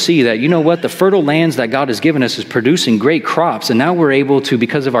started to see that, you know what, the fertile lands that God has given us is producing great crops. And now we're able to,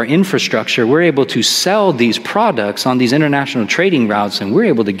 because of our infrastructure, we're able to sell these products on these international trading routes, and we're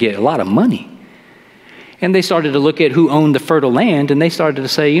able to get a lot of money. And they started to look at who owned the fertile land, and they started to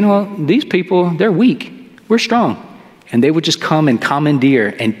say, you know, these people, they're weak. We're strong. And they would just come and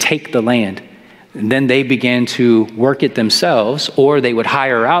commandeer and take the land. And then they began to work it themselves, or they would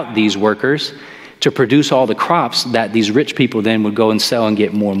hire out these workers to produce all the crops that these rich people then would go and sell and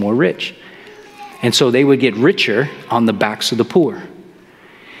get more and more rich. And so they would get richer on the backs of the poor.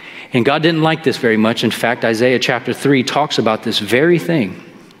 And God didn't like this very much. In fact, Isaiah chapter 3 talks about this very thing.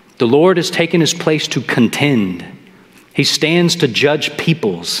 The Lord has taken his place to contend. He stands to judge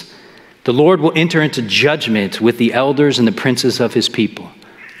peoples. The Lord will enter into judgment with the elders and the princes of his people.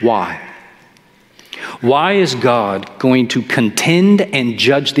 Why? Why is God going to contend and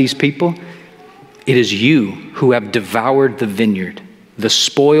judge these people? It is you who have devoured the vineyard. The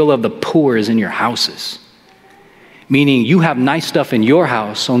spoil of the poor is in your houses. Meaning you have nice stuff in your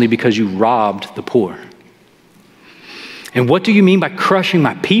house only because you robbed the poor. And what do you mean by crushing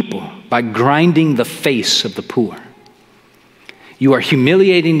my people? By grinding the face of the poor. You are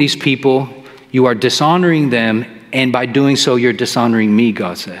humiliating these people. You are dishonoring them. And by doing so, you're dishonoring me,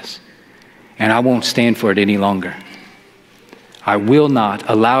 God says. And I won't stand for it any longer. I will not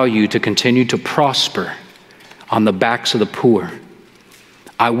allow you to continue to prosper on the backs of the poor.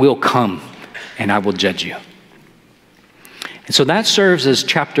 I will come and I will judge you. And so that serves as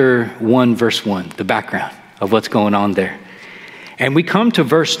chapter 1, verse 1, the background of what's going on there. And we come to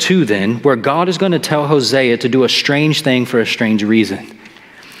verse 2 then, where God is going to tell Hosea to do a strange thing for a strange reason.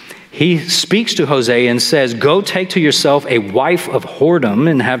 He speaks to Hosea and says, go take to yourself a wife of whoredom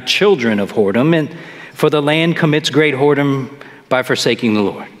and have children of whoredom, and for the land commits great whoredom by forsaking the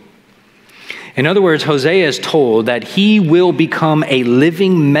Lord. In other words, Hosea is told that he will become a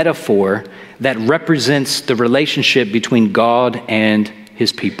living metaphor that represents the relationship between God and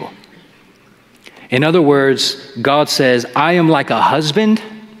his people. In other words, God says, I am like a husband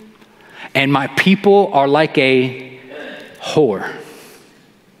and my people are like a whore.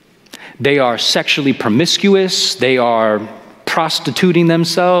 They are sexually promiscuous. They are prostituting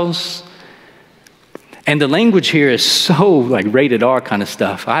themselves. And the language here is so like rated R kind of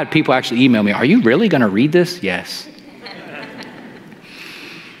stuff. I had people actually email me, are you really going to read this? Yes.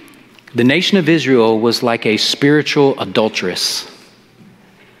 The nation of Israel was like a spiritual adulteress.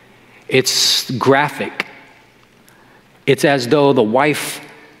 It's graphic. It's as though the wife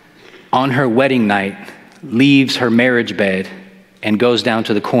on her wedding night leaves her marriage bed and goes down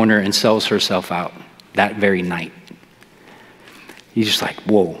to the corner and sells herself out that very night. You're just like,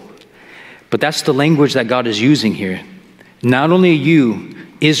 whoa. But that's the language that God is using here. Not only you,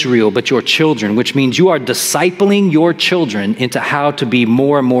 Israel, but your children, which means you are discipling your children into how to be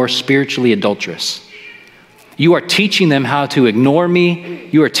more and more spiritually adulterous. You are teaching them how to ignore me.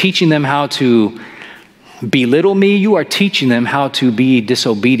 You are teaching them how to belittle me. You are teaching them how to be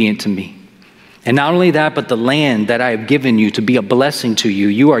disobedient to me. And not only that, but the land that I have given you to be a blessing to you,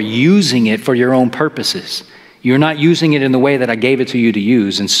 you are using it for your own purposes. You're not using it in the way that I gave it to you to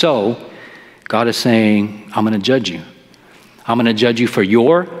use. And so God is saying, I'm going to judge you. I'm going to judge you for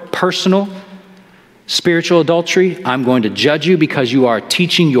your personal spiritual adultery. I'm going to judge you because you are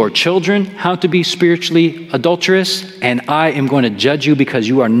teaching your children how to be spiritually adulterous. And I am going to judge you because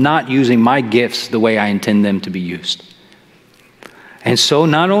you are not using my gifts the way I intend them to be used. And so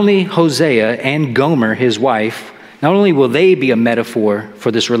not only Hosea and Gomer, his wife, not only will they be a metaphor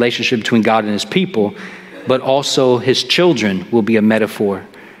for this relationship between God and his people, but also his children will be a metaphor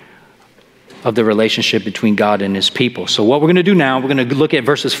of the relationship between God and his people. So what we're going to do now, we're going to look at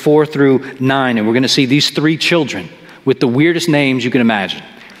verses 4 through 9, and we're going to see these three children with the weirdest names you can imagine.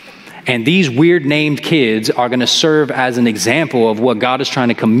 And these weird named kids are going to serve as an example of what God is trying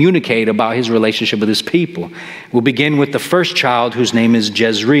to communicate about his relationship with his people. We'll begin with the first child, whose name is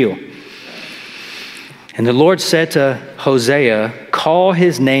Jezreel. And the Lord said to Hosea, call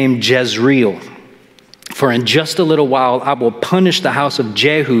his name Jezreel. For in just a little while I will punish the house of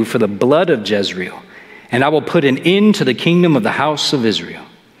Jehu for the blood of Jezreel, and I will put an end to the kingdom of the house of Israel.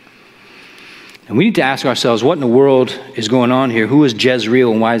 And we need to ask ourselves, what in the world is going on here? Who is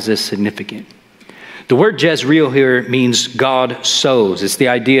Jezreel, and why is this significant? The word Jezreel here means God sows. It's the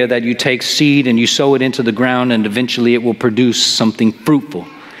idea that you take seed and you sow it into the ground, and eventually it will produce something fruitful.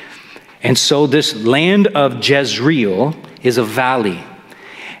 And so this land of Jezreel is a valley.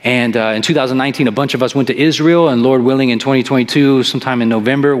 And in 2019, a bunch of us went to Israel, and Lord willing, in 2022, sometime in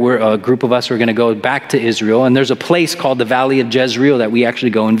November, a group of us are going to go back to Israel. And there's a place called the Valley of Jezreel that we actually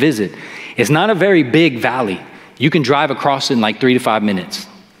go and visit. It's not a very big valley. You can drive across it in like 3 to 5 minutes.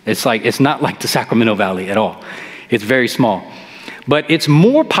 It's not like the Sacramento Valley at all. It's very small. But it's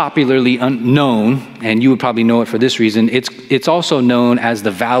more popularly known, and you would probably know it for this reason, it's also known as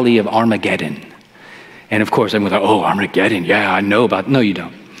the Valley of Armageddon. And of course, everyone's like, oh, Armageddon, yeah, I know about it. No, you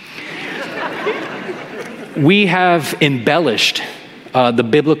don't. We have embellished the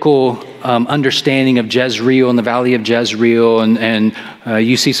biblical understanding of Jezreel and the Valley of Jezreel, and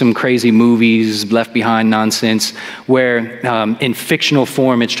you see some crazy movies, Left Behind nonsense, where in fictional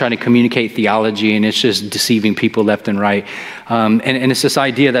form it's trying to communicate theology, and it's just deceiving people left and right. And it's this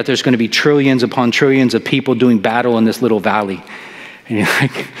idea that there's going to be trillions upon trillions of people doing battle in this little valley. And you're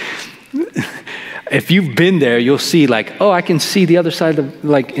like, if you've been there, you'll see like, oh, I can see the other side of the,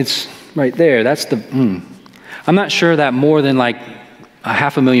 like, it's right there. That's the, I'm not sure that more than like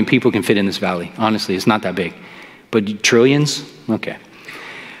 500,000 people can fit in this valley. Honestly, it's not that big. But trillions? Okay.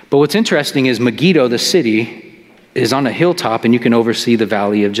 But what's interesting is Megiddo, the city, is on a hilltop, and you can oversee the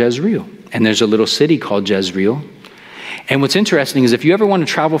Valley of Jezreel. And there's a little city called Jezreel. And what's interesting is if you ever want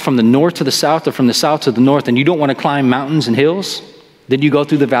to travel from the north to the south, or from the south to the north, and you don't want to climb mountains and hills, then you go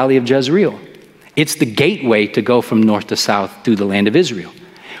through the Valley of Jezreel. It's the gateway to go from north to south through the land of Israel.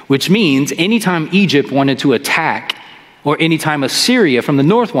 Which means anytime Egypt wanted to attack, or anytime Assyria from the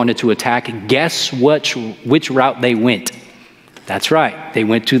north wanted to attack, guess which route they went? That's right, they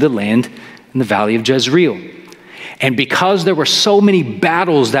went to the land in the Valley of Jezreel. And because there were so many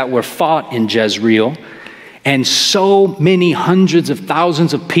battles that were fought in Jezreel, and so many hundreds of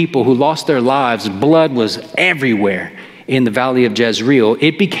thousands of people who lost their lives, blood was everywhere in the Valley of Jezreel,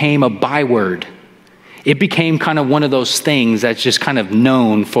 it became a byword. It became kind of one of those things that's just kind of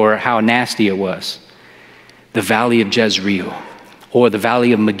known for how nasty it was. The Valley of Jezreel, or the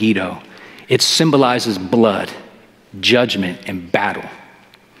Valley of Megiddo. It symbolizes blood, judgment, and battle.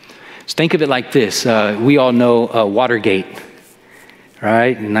 So think of it like this. We all know Watergate,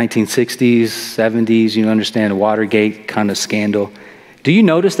 right? In the 1960s, 70s, you understand the Watergate kind of scandal. Do you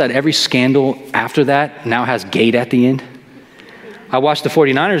notice that every scandal after that now has gate at the end? I watched the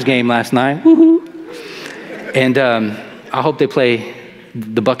 49ers game last night. Woohoo! And I hope they play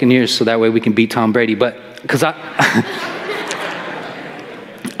the Buccaneers so that way we can beat Tom Brady. But because I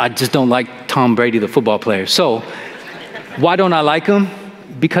just don't like Tom Brady, the football player. So why don't I like him?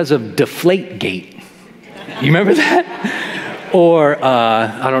 Because of Deflategate. You remember that? Or,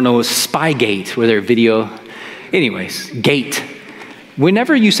 I don't know, Spygate, where they're video. Anyways, gate.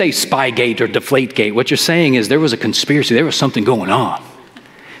 Whenever you say Spygate or Deflategate, what you're saying is there was a conspiracy. There was something going on.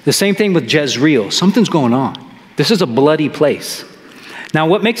 The same thing with Jezreel. Something's going on. This is a bloody place. Now,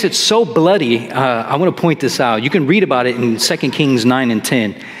 what makes it so bloody, I want to point this out. You can read about it in 2 Kings 9 and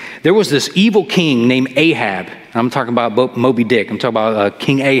 10. There was this evil king named Ahab. I'm talking about Moby Dick. I'm talking about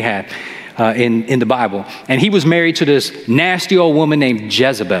King Ahab in the Bible. And he was married to this nasty old woman named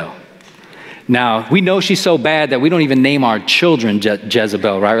Jezebel. Now, we know she's so bad that we don't even name our children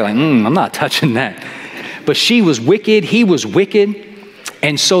Jezebel, right? We're like, I'm not touching that. But she was wicked. He was wicked.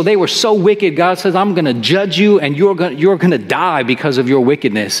 And so they were so wicked, God says, I'm going to judge you and you're going to die because of your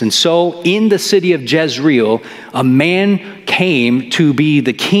wickedness. And so in the city of Jezreel, a man came to be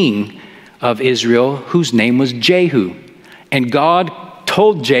the king of Israel whose name was Jehu. And God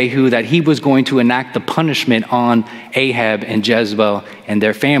told Jehu that he was going to enact the punishment on Ahab and Jezebel and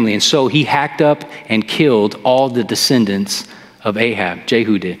their family. And so he hacked up and killed all the descendants of Ahab.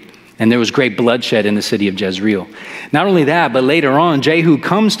 Jehu did. And there was great bloodshed in the city of Jezreel. Not only that, but later on, Jehu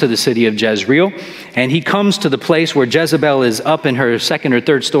comes to the city of Jezreel, and he comes to the place where Jezebel is up in her second or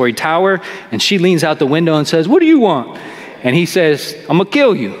third story tower, and she leans out the window and says, "What do you want?" And he says, "I'm going to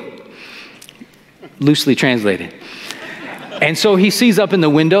kill you." Loosely translated. And so he sees up in the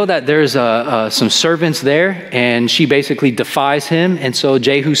window that there's some servants there, and she basically defies him. And so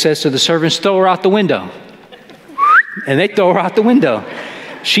Jehu says to the servants, "Throw her out the window." And they throw her out the window.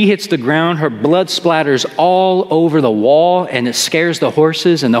 She hits the ground, her blood splatters all over the wall, and it scares the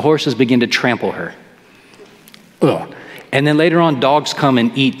horses, and the horses begin to trample her. Ugh. And then later on, dogs come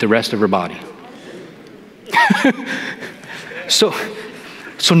and eat the rest of her body. So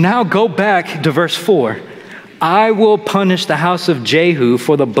now go back to verse 4. I will punish the house of Jehu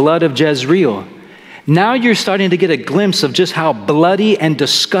for the blood of Jezreel. Now you're starting to get a glimpse of just how bloody and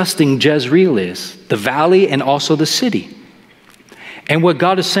disgusting Jezreel is, the valley and also the city. And what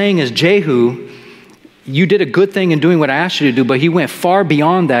God is saying is, Jehu, you did a good thing in doing what I asked you to do, but he went far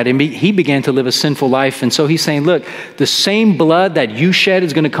beyond that, and he began to live a sinful life. And so he's saying, look, the same blood that you shed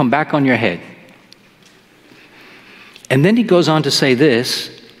is going to come back on your head. And then he goes on to say this,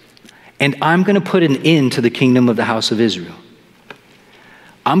 and I'm going to put an end to the kingdom of the house of Israel.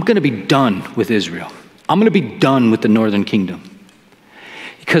 I'm going to be done with Israel. I'm going to be done with the northern kingdom.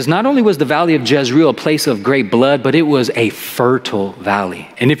 Because not only was the valley of Jezreel a place of great blood, but it was a fertile valley.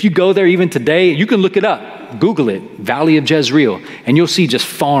 And if you go there even today, you can look it up. Google it, Valley of Jezreel, and you'll see just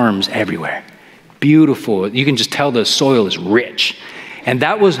farms everywhere. Beautiful. You can just tell the soil is rich. And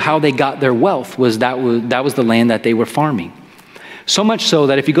that was how they got their wealth, that was the land that they were farming. So much so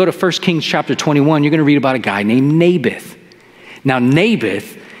that if you go to 1 Kings chapter 21, you're going to read about a guy named Naboth. Now,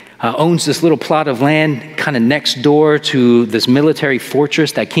 Naboth owns this little plot of land kind of next door to this military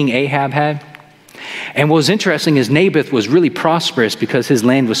fortress that King Ahab had. And what was interesting is Naboth was really prosperous because his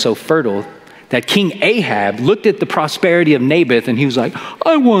land was so fertile that King Ahab looked at the prosperity of Naboth and he was like,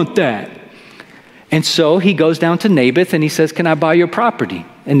 I want that. And so he goes down to Naboth and he says, can I buy your property?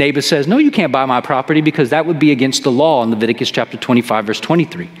 And Naboth says, no, you can't buy my property because that would be against the law in Leviticus chapter 25, verse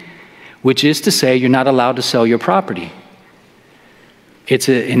 23, which is to say you're not allowed to sell your property. It's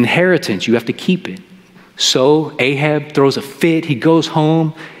an inheritance. You have to keep it. So Ahab throws a fit. He goes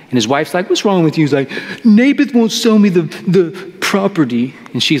home, and his wife's like, what's wrong with you? He's like, Naboth won't sell me the property.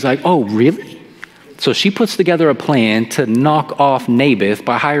 And she's like, oh, really? So she puts together a plan to knock off Naboth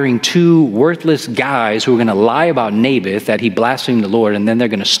by hiring two worthless guys who are going to lie about Naboth, that he blasphemed the Lord, and then they're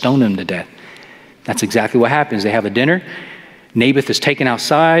going to stone him to death. That's exactly what happens. They have a dinner. Naboth is taken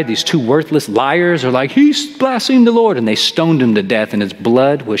outside. These two worthless liars are like, he's blasphemed the Lord. And they stoned him to death, and his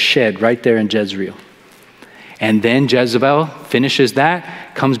blood was shed right there in Jezreel. And then Jezebel finishes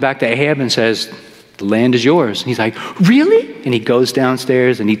that, comes back to Ahab and says, the land is yours. And he's like, really? And he goes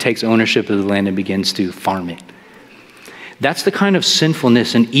downstairs and he takes ownership of the land and begins to farm it. That's the kind of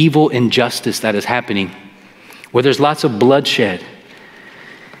sinfulness and evil injustice that is happening, where there's lots of bloodshed.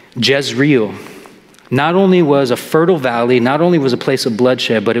 Jezreel not only was a fertile valley, not only was a place of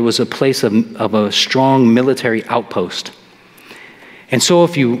bloodshed, but it was a place of a strong military outpost. And so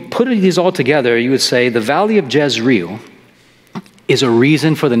if you put these all together, you would say the valley of Jezreel is a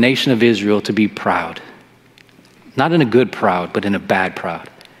reason for the nation of Israel to be proud. Not in a good proud, but in a bad proud.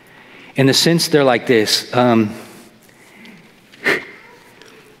 In the sense they're like this,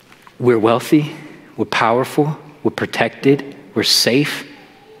 we're wealthy, we're powerful, we're protected, we're safe.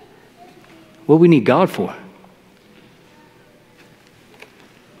 What do we need God for?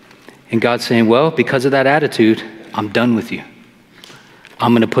 And God's saying, well, because of that attitude, I'm done with you.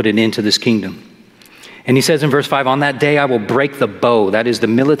 I'm going to put an end to this kingdom. And he says in verse 5, on that day I will break the bow. That is the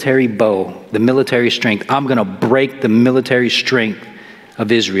military bow, the military strength. I'm going to break the military strength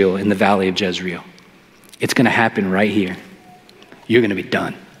of Israel in the valley of Jezreel. It's going to happen right here. You're going to be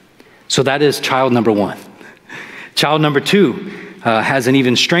done. So that is child number one. Child number two has an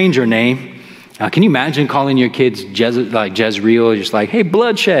even stranger name. Can you imagine calling your kids Jezreel, just like, hey,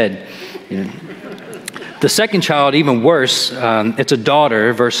 bloodshed? You know. The second child, even worse, it's a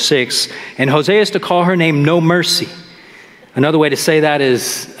daughter, verse 6, and Hosea is to call her name No Mercy. Another way to say that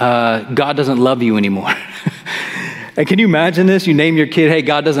is God doesn't love you anymore. And can you imagine this? You name your kid, hey,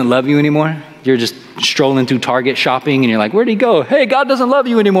 God doesn't love you anymore. You're just strolling through Target shopping, and you're like, where'd he go? Hey, God doesn't love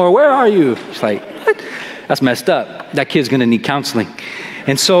you anymore. Where are you? It's like, what? That's messed up. That kid's going to need counseling.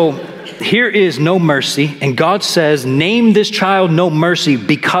 And so here is No Mercy, and God says, name this child No Mercy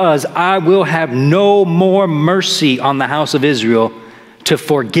because I will have no more mercy on the house of Israel to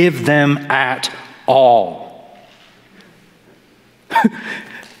forgive them at all.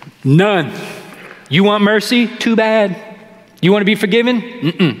 None. You want mercy? Too bad. You want to be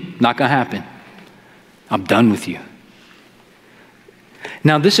forgiven? Not going to happen. I'm done with you.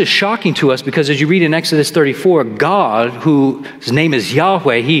 Now, this is shocking to us because as you read in Exodus 34, God, whose name is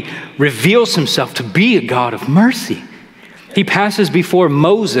Yahweh, he reveals himself to be a God of mercy. He passes before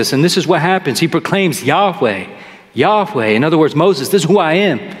Moses, and this is what happens. He proclaims Yahweh, Yahweh. In other words, Moses, this is who I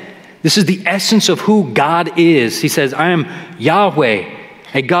am. This is the essence of who God is. He says, I am Yahweh,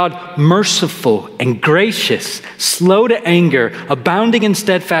 a God merciful and gracious, slow to anger, abounding in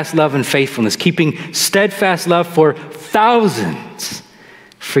steadfast love and faithfulness, keeping steadfast love for thousands,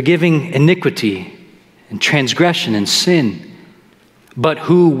 forgiving iniquity and transgression and sin, but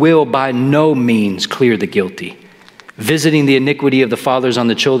who will by no means clear the guilty, visiting the iniquity of the fathers on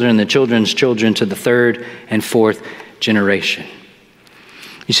the children and the children's children to the third and fourth generation.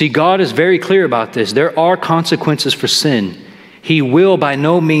 You see, God is very clear about this. There are consequences for sin. He will by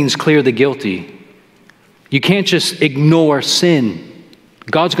no means clear the guilty. You can't just ignore sin.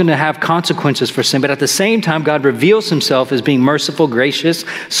 God's going to have consequences for sin, but at the same time, God reveals himself as being merciful, gracious,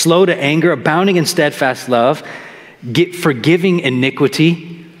 slow to anger, abounding in steadfast love, forgiving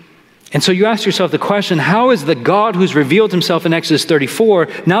iniquity. And so you ask yourself the question, how is the God who's revealed himself in Exodus 34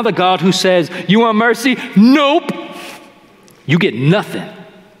 now the God who says, you want mercy? Nope. You get nothing.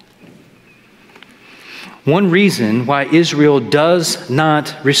 One reason why Israel does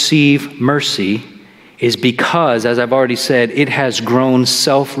not receive mercy is because, as I've already said, it has grown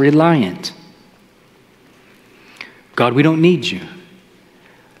self-reliant. God, we don't need you.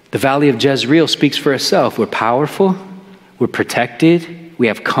 The valley of Jezreel speaks for itself. We're powerful, we're protected, we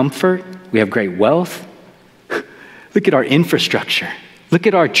have comfort, we have great wealth. Look at our infrastructure. Look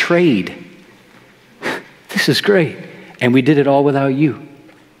at our trade. This is great. And we did it all without you.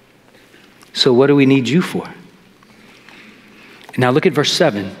 So what do we need you for? Now look at verse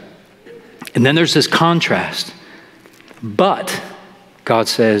 7. And then there's this contrast. But, God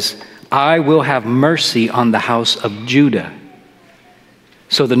says, I will have mercy on the house of Judah.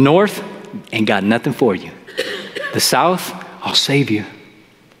 So the north ain't got nothing for you. The south, I'll save you.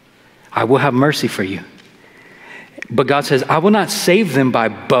 I will have mercy for you. But God says, I will not save them by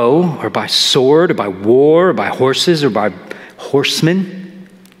bow or by sword or by war or by horses or by horsemen.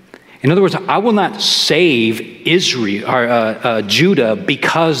 In other words, I will not save Israel or Judah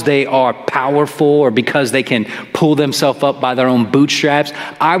because they are powerful or because they can pull themselves up by their own bootstraps.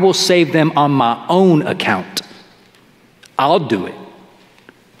 I will save them on my own account. I'll do it.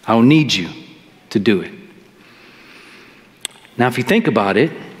 I don't need you to do it. Now, if you think about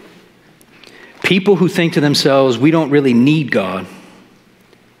it, people who think to themselves, we don't really need God,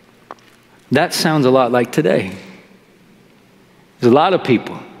 that sounds a lot like today. There's a lot of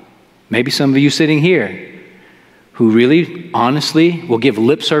people, maybe some of you sitting here, who really, honestly, will give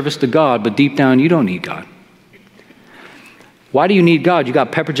lip service to God, but deep down, you don't need God. Why do you need God? You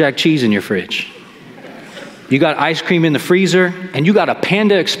got pepper jack cheese in your fridge. You got ice cream in the freezer, and you got a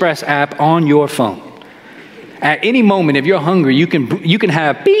Panda Express app on your phone. At any moment, if you're hungry, you can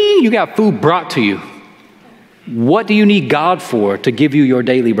have, bing, you got food brought to you. What do you need God for to give you your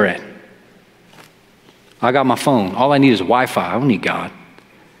daily bread? I got my phone. All I need is Wi-Fi. I don't need God.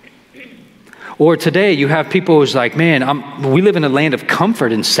 Or today, you have people who's like, man, we live in a land of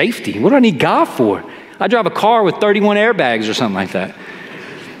comfort and safety. What do I need God for? I drive a car with 31 airbags or something like that.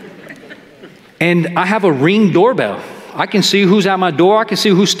 And I have a Ring doorbell. I can see who's at my door. I can see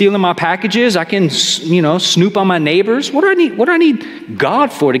who's stealing my packages. I can, snoop on my neighbors. What do I need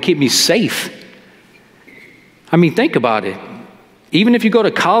God for to keep me safe? I mean, think about it. Even if you go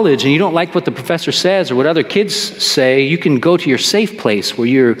to college and you don't like what the professor says or what other kids say, you can go to your safe place where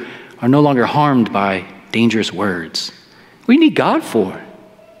you are no longer harmed by dangerous words. What do you need God for?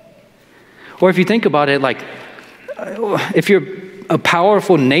 Or if you think about it, like, if you're a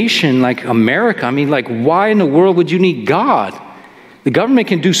powerful nation like America, I mean, like, why in the world would you need God? The government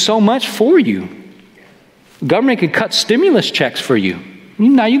can do so much for you. The government can cut stimulus checks for you.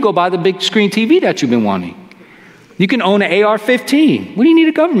 Now you go buy the big screen TV that you've been wanting. You can own an AR-15. What do you need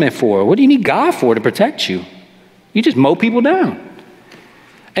a government for? What do you need God for to protect you? You just mow people down.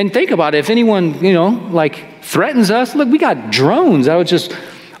 And think about it. If anyone, threatens us, look, we got drones that would just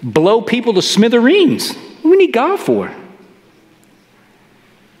blow people to smithereens. What do we need God for?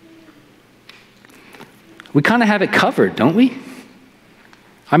 We kind of have it covered, don't we?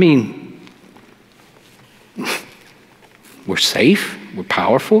 I mean, we're safe, we're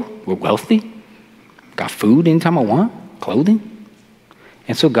powerful, we're wealthy. Got food anytime I want, clothing.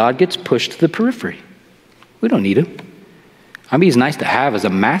 And so God gets pushed to the periphery. We don't need him. I mean, he's nice to have as a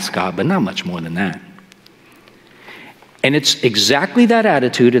mascot, but not much more than that. And it's exactly that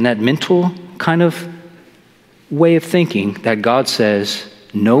attitude and that mental kind of way of thinking that God says,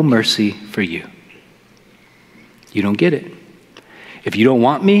 no mercy for you. You don't get it. If you don't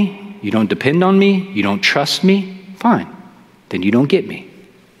want me, you don't depend on me, you don't trust me, fine. Then you don't get me.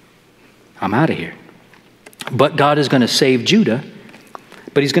 I'm out of here. But God is going to save Judah,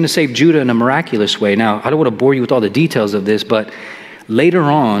 but he's going to save Judah in a miraculous way. Now, I don't want to bore you with all the details of this, but later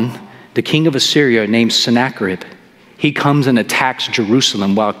on, the king of Assyria named Sennacherib, he comes and attacks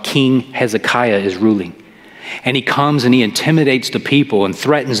Jerusalem while King Hezekiah is ruling. And he comes and he intimidates the people and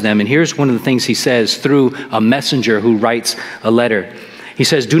threatens them. And here's one of the things he says through a messenger who writes a letter. He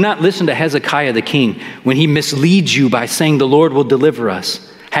says, do not listen to Hezekiah the king when he misleads you by saying the Lord will deliver us.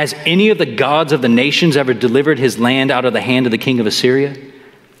 Has any of the gods of the nations ever delivered his land out of the hand of the king of Assyria?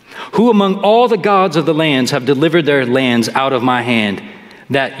 Who among all the gods of the lands have delivered their lands out of my hand,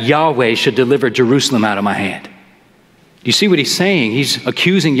 that Yahweh should deliver Jerusalem out of my hand? You see what he's saying? He's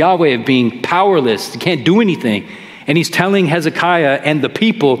accusing Yahweh of being powerless. He can't do anything. And he's telling Hezekiah and the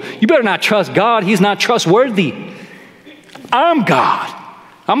people, you better not trust God. He's not trustworthy. I'm God.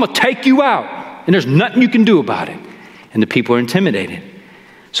 I'm going to take you out. And there's nothing you can do about it. And the people are intimidated.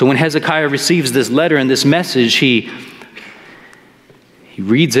 So when Hezekiah receives this letter and this message, he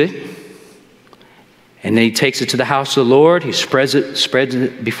reads it, and then he takes it to the house of the Lord. He spreads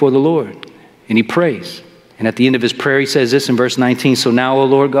it before the Lord, and he prays. And at the end of his prayer, he says this in verse 19, so now, O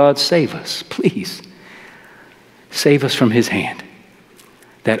Lord God, save us, please. Save us from his hand,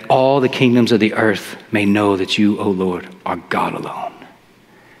 that all the kingdoms of the earth may know that you, O Lord, are God alone.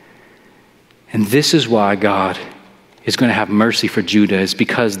 And this is why God is going to have mercy for Judah, is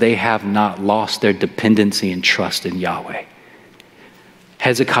because they have not lost their dependency and trust in Yahweh.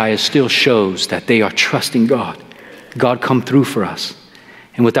 Hezekiah still shows that they are trusting God. God, come through for us.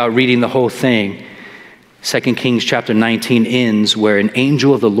 And without reading the whole thing, 2 Kings chapter 19 ends where an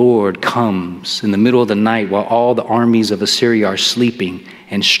angel of the Lord comes in the middle of the night while all the armies of Assyria are sleeping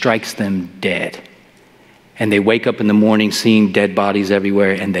and strikes them dead. And they wake up in the morning seeing dead bodies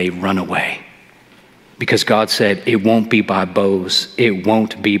everywhere, and they run away. Because God said, it won't be by bows, it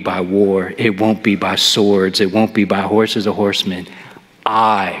won't be by war, it won't be by swords, it won't be by horses or horsemen.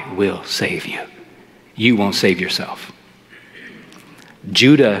 I will save you. You won't save yourself.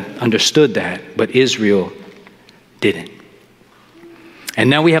 Judah understood that, but Israel didn't. And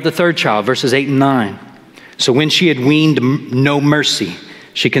now we have the third child, verses 8 and 9. So when she had weaned no mercy,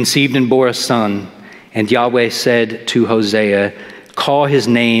 she conceived and bore a son. And Yahweh said to Hosea, call his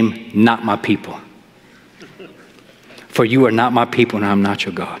name, not my people. For you are not my people, and I'm not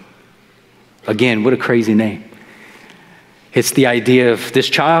your God. Again, what a crazy name. It's the idea of this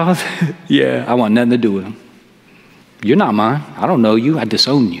child, yeah, I want nothing to do with him. You're not mine. I don't know you. I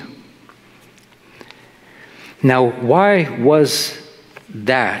disown you. Now, why was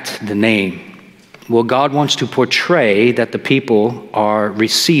that the name? Well, God wants to portray that the people are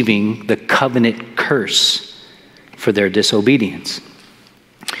receiving the covenant curse for their disobedience.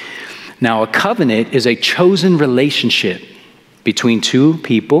 Now, a covenant is a chosen relationship between two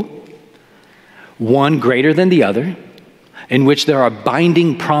people, one greater than the other, in which there are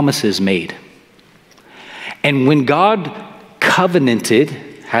binding promises made. And when God covenanted,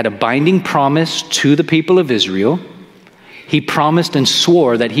 had a binding promise to the people of Israel, he promised and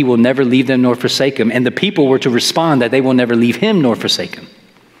swore that he will never leave them nor forsake them. And the people were to respond that they will never leave him nor forsake him.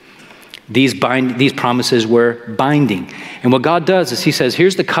 These promises were binding. And what God does is he says,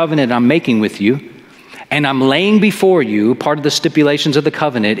 here's the covenant I'm making with you. And I'm laying before you, part of the stipulations of the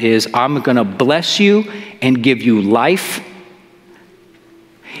covenant is I'm going to bless you and give you life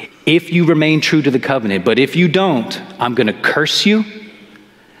if you remain true to the covenant. But if you don't, I'm going to curse you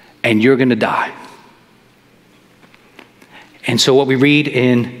and you're going to die. And so what we read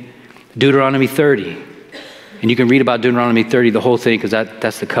in Deuteronomy 30, and you can read about Deuteronomy 30, the whole thing, because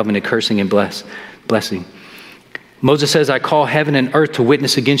that's the covenant cursing and blessing. Moses says, I call heaven and earth to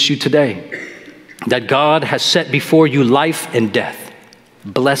witness against you today that God has set before you life and death,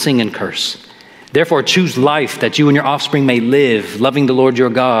 blessing and curse. Therefore, choose life that you and your offspring may live, loving the Lord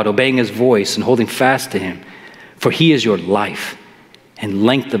your God, obeying his voice and holding fast to him. For he is your life and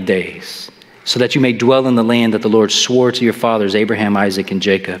length of days, so that you may dwell in the land that the Lord swore to your fathers, Abraham, Isaac, and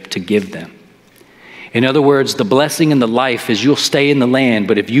Jacob, to give them. In other words, the blessing and the life is you'll stay in the land,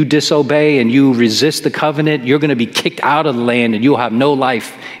 but if you disobey and you resist the covenant, you're going to be kicked out of the land and you'll have no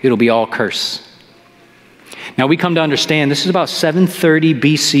life. It'll be all curse. Now we come to understand this is about 730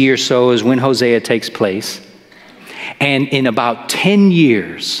 BC or so is when Hosea takes place. And in about 10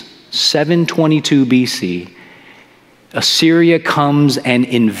 years, 722 BC, Assyria comes and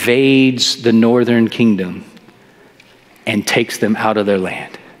invades the northern kingdom and takes them out of their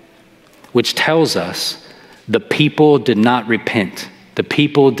land, which tells us the people did not repent. The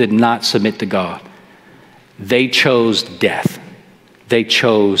people did not submit to God. They chose death. They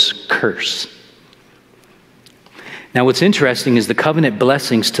chose curse. Now, what's interesting is the covenant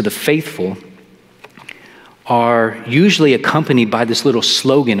blessings to the faithful are usually accompanied by this little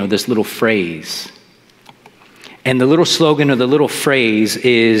slogan or this little phrase. And the little slogan or the little phrase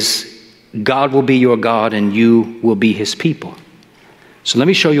is, God will be your God and you will be his people. So let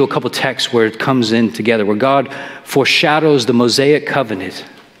me show you a couple texts where it comes in together, where God foreshadows the Mosaic covenant.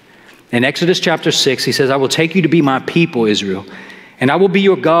 In Exodus chapter 6, he says, I will take you to be my people, Israel, and I will be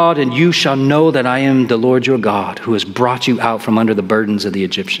your God, and you shall know that I am the Lord your God, who has brought you out from under the burdens of the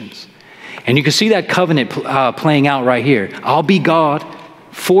Egyptians. And you can see that covenant playing out right here. I'll be God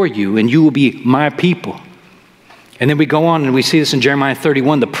for you, and you will be my people. And then we go on, and we see this in Jeremiah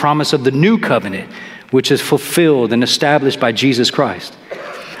 31, the promise of the new covenant, which is fulfilled and established by Jesus Christ,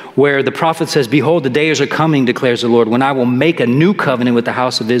 where the prophet says, behold, the days are coming, declares the Lord, when I will make a new covenant with the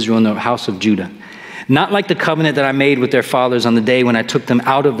house of Israel and the house of Judah. Not like the covenant that I made with their fathers on the day when I took them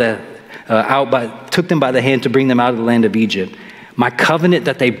took them by the hand to bring them out of the land of Egypt. My covenant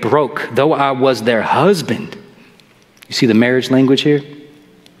that they broke, though I was their husband. You see the marriage language here?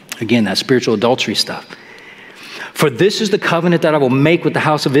 Again, that spiritual adultery stuff. For this is the covenant that I will make with the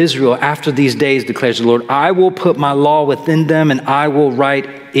house of Israel after these days, declares the Lord. I will put my law within them and I will write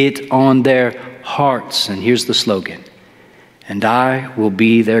it on their hearts. And here's the slogan. And I will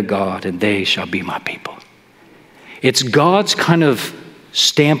be their God and they shall be my people. It's God's kind of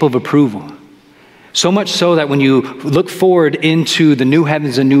stamp of approval. So much so that when you look forward into the new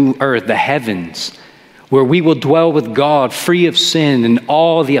heavens and new earth, the heavens, where we will dwell with God free of sin and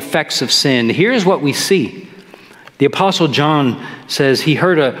all the effects of sin, here's what we see. The Apostle John says he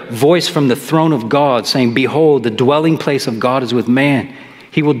heard a voice from the throne of God saying, behold, the dwelling place of God is with man.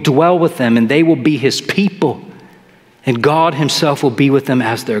 He will dwell with them and they will be his people. And God himself will be with them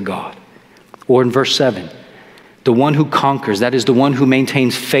as their God. Or in verse 7, the one who conquers, that is the one who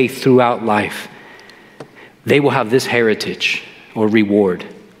maintains faith throughout life, they will have this heritage or reward.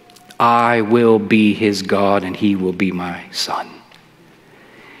 I will be his God and he will be my son.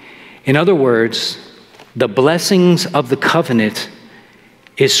 In other words, the blessings of the covenant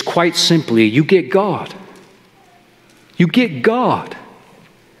is quite simply, you get God. You get God.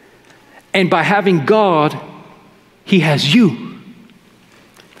 And by having God, he has you.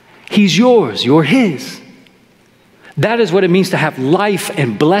 He's yours, you're his. That is what it means to have life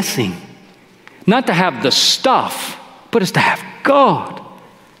and blessing. Not to have the stuff, but it's to have God.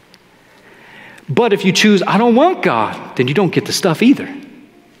 But if you choose, I don't want God, then you don't get the stuff either.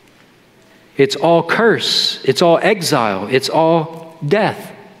 It's all curse, it's all exile, it's all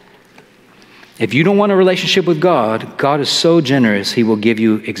death. If you don't want a relationship with God, God is so generous, he will give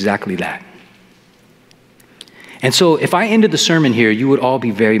you exactly that. And so if I ended the sermon here, you would all be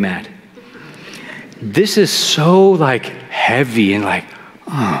very mad. This is so heavy and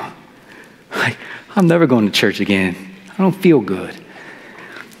I'm never going to church again. I don't feel good.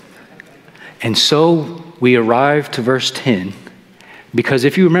 And so we arrive to verse 10, because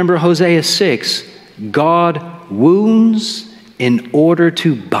if you remember Hosea 6, God wounds in order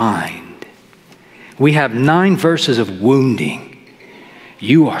to bind. We have 9 verses of wounding.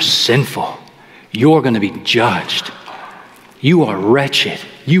 You are sinful. You're going to be judged. You are wretched.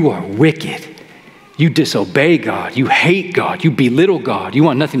 you are wicked. You disobey God. You hate God. You belittle God. You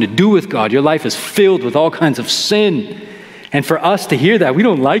want nothing to do with God. Your life is filled with all kinds of sin. And for us to hear that, we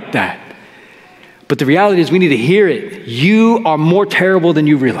don't like that. But the reality is we need to hear it. You are more terrible than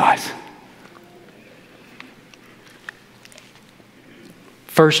you realize.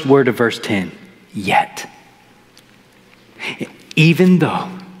 First word of verse 10, yet. Even though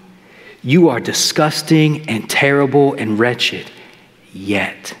you are disgusting and terrible and wretched,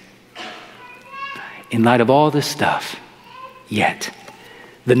 yet. In light of all this stuff, yet.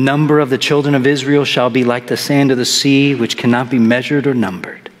 The number of the children of Israel shall be like the sand of the sea, which cannot be measured or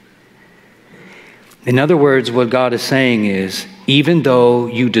numbered. In other words, what God is saying is, even though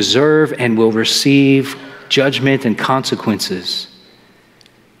you deserve and will receive judgment and consequences,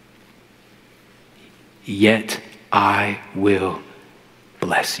 yet I will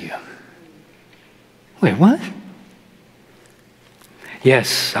bless you. Wait, what?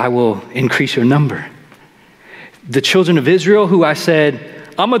 Yes, I will increase your number. The children of Israel who I said,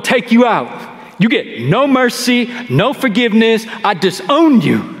 I'm going to take you out. You get no mercy, no forgiveness. I disown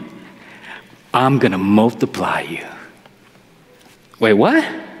you. I'm going to multiply you. Wait, what?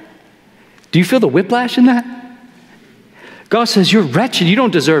 Do you feel the whiplash in that? God says, you're wretched. You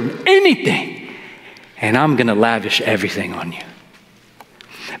don't deserve anything. And I'm going to lavish everything on you.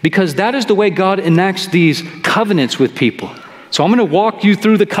 Because that is the way God enacts these covenants with people. So I'm going to walk you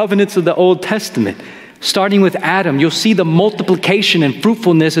through the covenants of the Old Testament. Starting with Adam, you'll see the multiplication and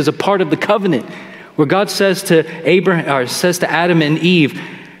fruitfulness as a part of the covenant, where God says to Adam and Eve,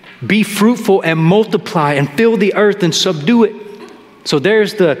 be fruitful and multiply and fill the earth and subdue it. So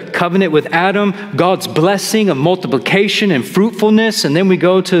there's the covenant with Adam, God's blessing of multiplication and fruitfulness. And then we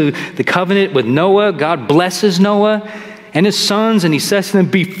go to the covenant with Noah. God blesses Noah and his sons, and he says to them,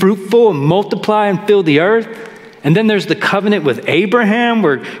 be fruitful and multiply and fill the earth. And then there's the covenant with Abraham,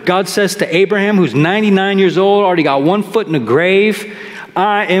 where God says to Abraham, who's 99 years old, already got one foot in the grave,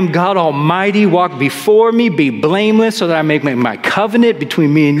 I am God Almighty, walk before me, be blameless, so that I may make my covenant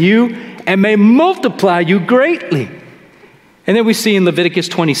between me and you, and may multiply you greatly. And then we see in Leviticus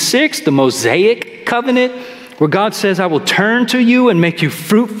 26, the Mosaic covenant, where God says, I will turn to you and make you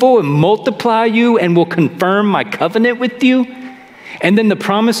fruitful and multiply you and will confirm my covenant with you. And then the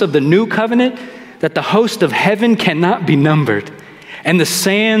promise of the new covenant, that the host of heaven cannot be numbered and the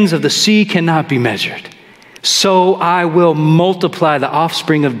sands of the sea cannot be measured. So I will multiply the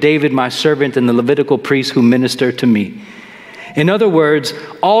offspring of David, my servant, and the Levitical priests who minister to me. In other words,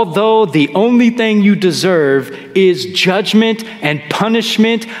 although the only thing you deserve is judgment and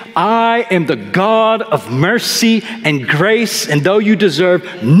punishment, I am the God of mercy and grace, and though you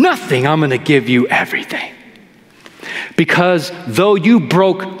deserve nothing, I'm going to give you everything. Because though you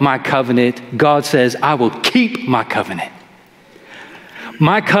broke my covenant, God says, I will keep my covenant.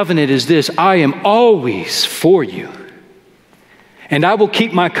 My covenant is this: I am always for you. And I will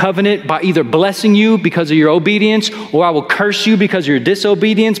keep my covenant by either blessing you because of your obedience, or I will curse you because of your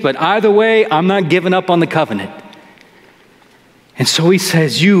disobedience. But either way, I'm not giving up on the covenant. And so he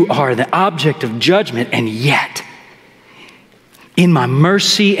says, you are the object of judgment, and yet, in my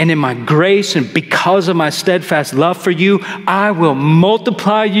mercy and in my grace and because of my steadfast love for you, I will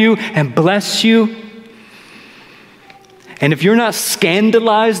multiply you and bless you. And if you're not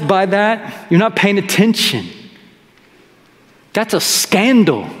scandalized by that, you're not paying attention. That's a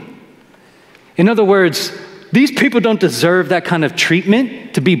scandal. In other words, these people don't deserve that kind of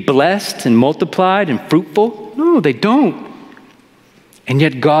treatment, to be blessed and multiplied and fruitful. No, they don't. And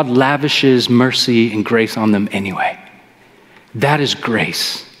yet God lavishes mercy and grace on them anyway. That is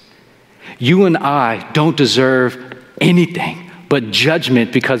grace. You and I don't deserve anything but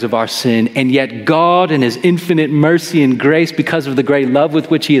judgment because of our sin. And yet God, in his infinite mercy and grace, because of the great love with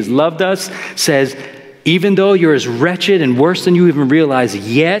which he has loved us, says, even though you're as wretched and worse than you even realize,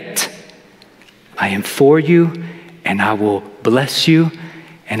 yet I am for you, and I will bless you,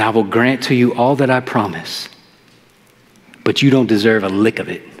 and I will grant to you all that I promise. But you don't deserve a lick of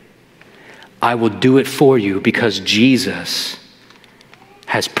it. I will do it for you because Jesus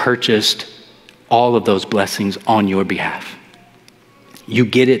has purchased all of those blessings on your behalf. You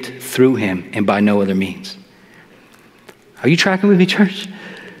get it through him and by no other means. Are you tracking with me, church?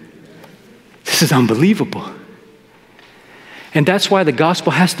 This is unbelievable. And that's why the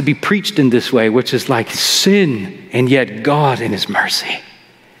gospel has to be preached in this way, which is like sin and yet God in his mercy.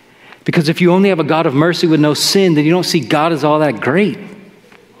 Because if you only have a God of mercy with no sin, then you don't see God as all that great.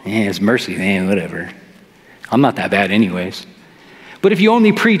 His mercy, whatever. I'm not that bad anyways. But if you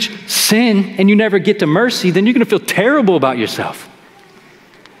only preach sin and you never get to mercy, then you're going to feel terrible about yourself.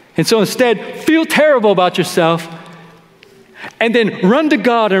 And so instead, feel terrible about yourself and then run to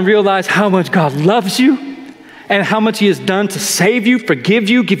God and realize how much God loves you and how much he has done to save you, forgive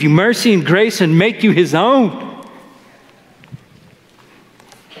you, give you mercy and grace, and make you his own.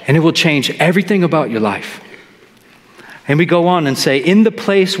 And it will change everything about your life. And we go on and say, in the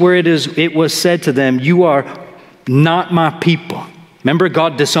place where it was said to them, you are not my people. Remember,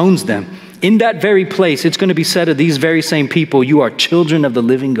 God disowns them. In that very place, it's going to be said of these very same people, you are children of the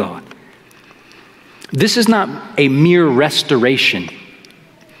living God. This is not a mere restoration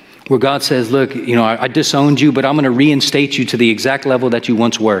where God says, look, I disowned you, but I'm going to reinstate you to the exact level that you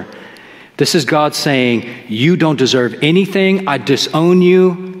once were. This is God saying, you don't deserve anything. I disown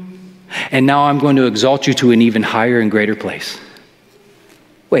you. And now I'm going to exalt you to an even higher and greater place.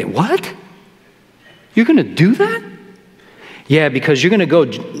 Wait, what? You're going to do that? Yeah, because you're going to go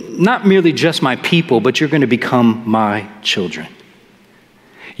not merely just my people, but you're going to become my children.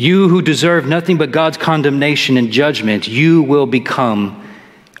 You who deserve nothing but God's condemnation and judgment, you will become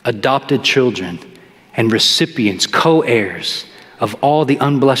adopted children and recipients, co-heirs of all the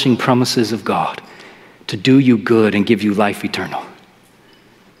unblushing promises of God to do you good and give you life eternal.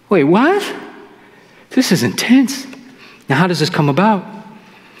 Wait, what? This is intense. Now, how does this come about?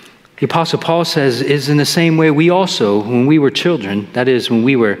 The Apostle Paul says, is in the same way we also, when we were children, that is, when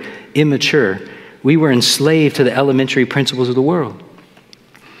we were immature, we were enslaved to the elementary principles of the world.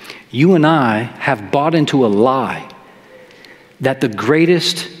 You and I have bought into a lie that the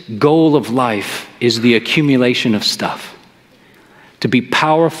greatest goal of life is the accumulation of stuff. To be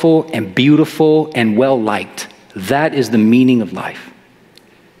powerful and beautiful and well-liked. That is the meaning of life.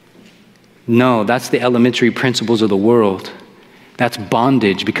 No, that's the elementary principles of the world. That's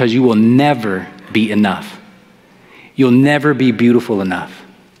bondage, because you will never be enough. You'll never be beautiful enough.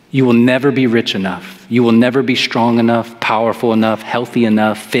 You will never be rich enough. You will never be strong enough, powerful enough, healthy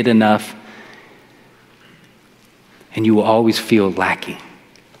enough, fit enough. And you will always feel lacking.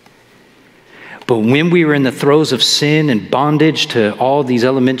 But when we were in the throes of sin and bondage to all these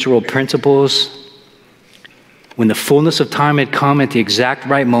elemental principles, when the fullness of time had come, at the exact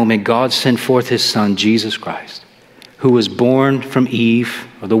right moment, God sent forth his Son, Jesus Christ, who was born from Eve,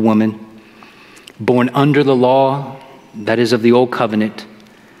 or the woman, born under the law, that is of the old covenant.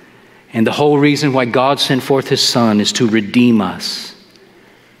 And the whole reason why God sent forth his Son is to redeem us,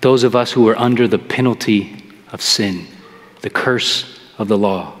 those of us who are under the penalty of sin, the curse of the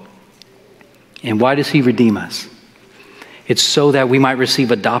law. And why does he redeem us? It's so that we might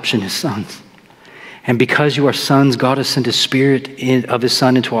receive adoption as sons. And because you are sons, God has sent his Spirit of his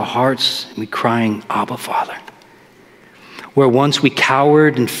Son into our hearts, and we crying, Abba, Father. Where once we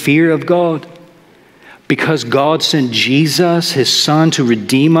cowered in fear of God, because God sent Jesus, his Son, to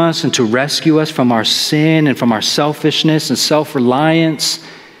redeem us and to rescue us from our sin and from our selfishness and self-reliance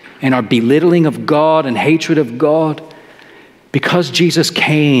and our belittling of God and hatred of God. Because Jesus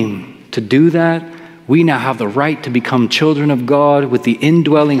came to do that, we now have the right to become children of God with the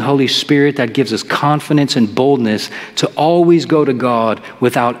indwelling Holy Spirit that gives us confidence and boldness to always go to God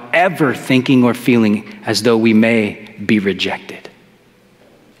without ever thinking or feeling as though we may be rejected.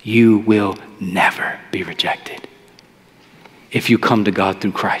 You will never be rejected if you come to God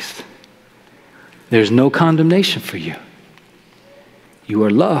through Christ. There's no condemnation for you. You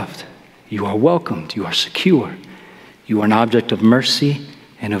are loved. You are welcomed. You are secure. You are an object of mercy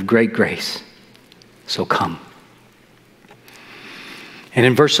and of great grace. So come. And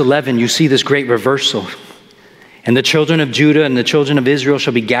in verse 11, you see this great reversal. And the children of Judah and the children of Israel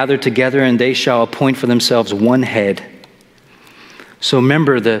shall be gathered together, and they shall appoint for themselves one head. So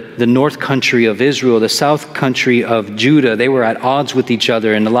remember, the north country of Israel, the south country of Judah, they were at odds with each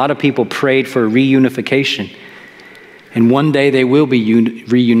other, and a lot of people prayed for reunification. And one day they will be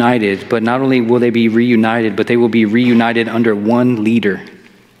reunited, but not only will they be reunited, but they will be reunited under one leader,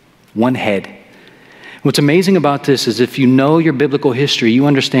 one head. What's amazing about this is if you know your biblical history, you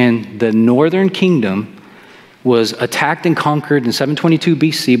understand the northern kingdom was attacked and conquered in 722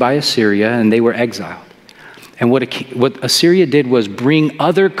 BC by Assyria, and they were exiled. And what Assyria did was bring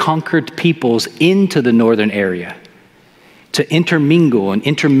other conquered peoples into the northern area to intermingle and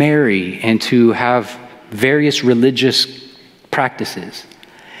intermarry and to have various religious practices.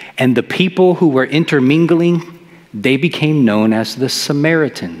 And the people who were intermingling, they became known as the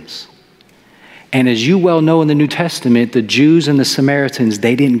Samaritans. And as you well know in the New Testament, the Jews and the Samaritans,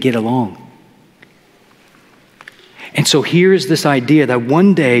 they didn't get along. And so here is this idea that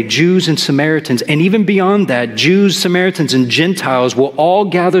one day Jews and Samaritans, and even beyond that, Jews, Samaritans, and Gentiles will all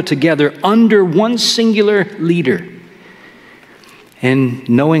gather together under one singular leader. And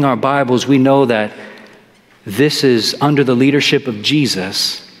knowing our Bibles, we know that this is under the leadership of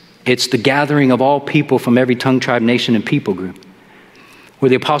Jesus, It's the gathering of all people from every tongue, tribe, nation, and people group. Where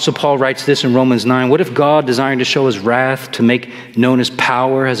the Apostle Paul writes this in Romans 9, what if God, desiring to show his wrath, to make known his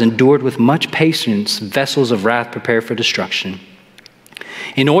power, has endured with much patience vessels of wrath prepared for destruction,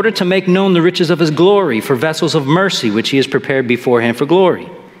 in order to make known the riches of his glory for vessels of mercy, which he has prepared beforehand for glory.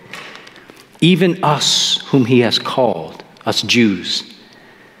 Even us whom he has called, us Jews,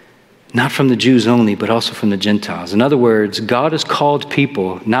 not from the Jews only, but also from the Gentiles. In other words, God has called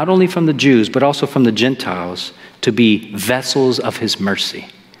people, not only from the Jews, but also from the Gentiles, to be vessels of his mercy,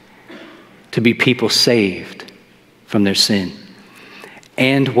 to be people saved from their sin.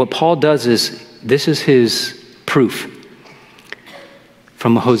 And what Paul does is, this is his proof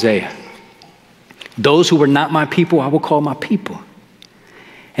from Hosea. Those who were not my people, I will call my people.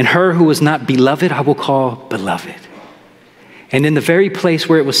 And her who was not beloved, I will call beloved. And in the very place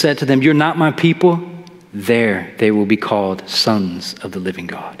where it was said to them, you're not my people, there they will be called sons of the living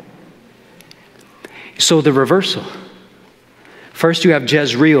God. So the reversal. First you have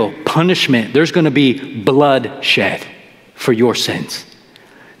Jezreel, punishment. There's going to be blood shed for your sins.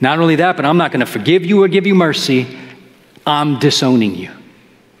 Not only that, but I'm not going to forgive you or give you mercy. I'm disowning you.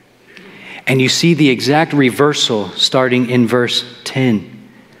 And you see the exact reversal starting in verse 10.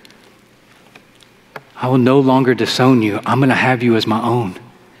 I will no longer disown you. I'm going to have you as my own.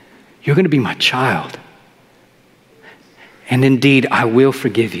 You're going to be my child. And indeed, I will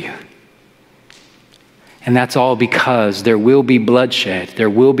forgive you. And that's all because there will be bloodshed. There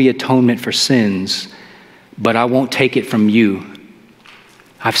will be atonement for sins, but I won't take it from you.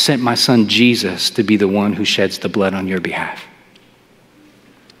 I've sent my son Jesus to be the one who sheds the blood on your behalf.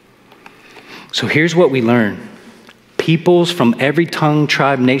 So here's what we learn. Peoples from every tongue,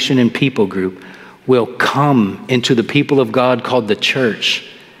 tribe, nation, and people group will come into the people of God called the church.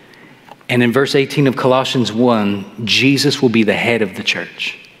 And in verse 18 of Colossians 1, Jesus will be the head of the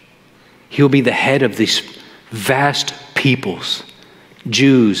church. He'll be the head of these vast peoples,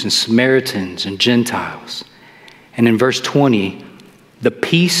 Jews and Samaritans and Gentiles. And in verse 20, the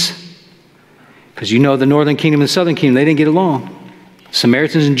peace, because you know the northern kingdom and the southern kingdom, they didn't get along.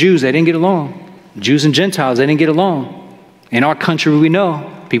 Samaritans and Jews, they didn't get along. Jews and Gentiles, they didn't get along. In our country, we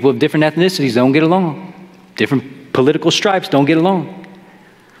know people of different ethnicities don't get along. Different political stripes don't get along.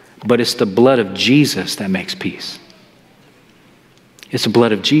 But it's the blood of Jesus that makes peace. It's the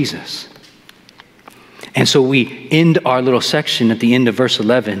blood of Jesus. And so we end our little section at the end of verse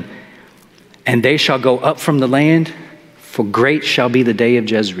 11. And they shall go up from the land, for great shall be the day of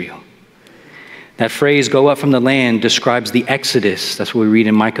Jezreel. That phrase, go up from the land, describes the Exodus. That's what we read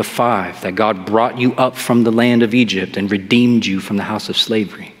in Micah 5, that God brought you up from the land of Egypt and redeemed you from the house of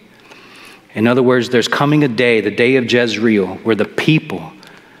slavery. In other words, there's coming a day, the day of Jezreel, where the people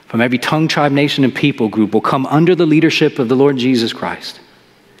from every tongue, tribe, nation, and people group will come under the leadership of the Lord Jesus Christ.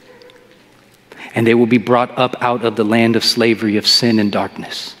 And they will be brought up out of the land of slavery, of sin and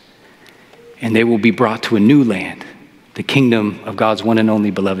darkness. And they will be brought to a new land, the kingdom of God's one and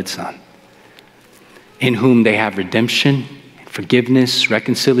only beloved Son, in whom they have redemption, forgiveness,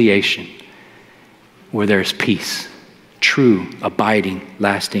 reconciliation, where there is peace, true, abiding,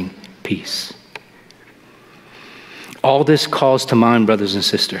 lasting peace. All this calls to mind, brothers and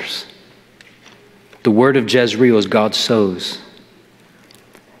sisters, the word of Jezreel is God sows.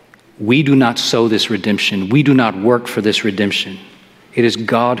 We do not sow this redemption. We do not work for this redemption. It is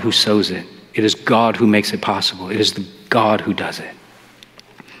God who sows it. It is God who makes it possible. It is the God who does it.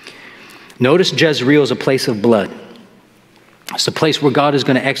 Notice Jezreel is a place of blood. It's the place where God is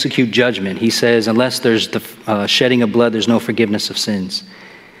going to execute judgment. He says, unless there's the shedding of blood, there's no forgiveness of sins.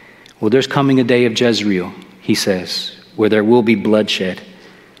 Well, there's coming a day of Jezreel, he says, where there will be bloodshed.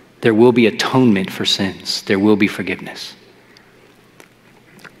 There will be atonement for sins. There will be forgiveness.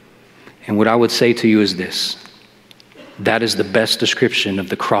 And what I would say to you is this: that is the best description of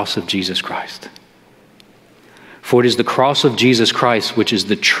the cross of Jesus Christ. For it is the cross of Jesus Christ which is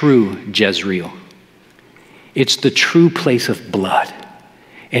the true Jezreel. It's the true place of blood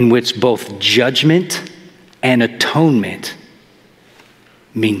in which both judgment and atonement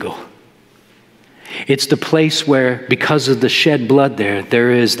mingle. It's the place where, because of the shed blood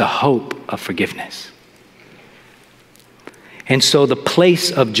there is the hope of forgiveness. And so the place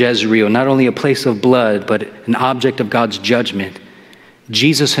of Jezreel, not only a place of blood, but an object of God's judgment,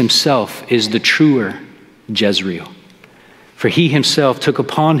 Jesus himself is the truer Jezreel. For he himself took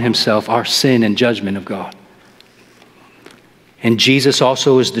upon himself our sin and judgment of God. And Jesus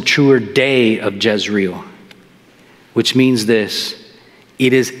also is the truer day of Jezreel, which means this: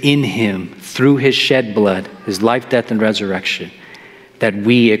 it is in him, through his shed blood, his life, death, and resurrection, that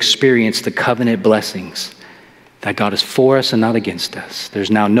we experience the covenant blessings that God is for us and not against us.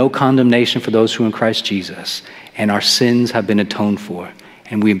 There's now no condemnation for those who are in Christ Jesus, and our sins have been atoned for,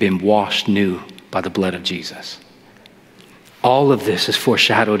 and we've been washed new by the blood of Jesus. All of this is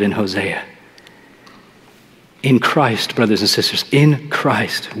foreshadowed in Hosea. In Christ, brothers and sisters, in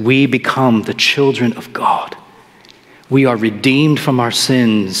Christ, we become the children of God. We are redeemed from our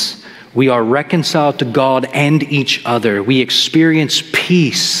sins. We are reconciled to God and each other. We experience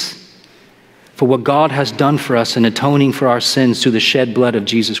peace for what God has done for us in atoning for our sins through the shed blood of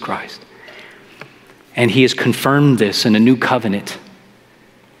Jesus Christ. And he has confirmed this in a new covenant,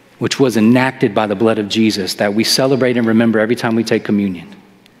 which was enacted by the blood of Jesus, that we celebrate and remember every time we take communion.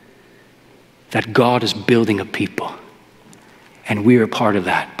 That God is building a people, and we are part of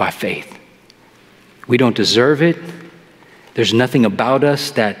that by faith. We don't deserve it. There's nothing about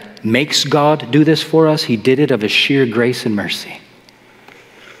us that makes God do this for us. He did it of his sheer grace and mercy.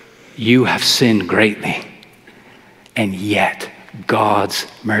 You have sinned greatly, and yet God's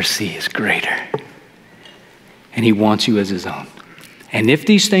mercy is greater, and he wants you as his own. And if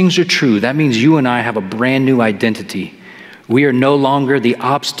these things are true, that means you and I have a brand new identity. We are no longer the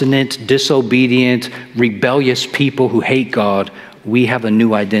obstinate, disobedient, rebellious people who hate God. We have a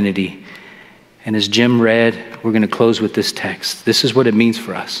new identity. And as Jim read, we're going to close with this text. This is what it means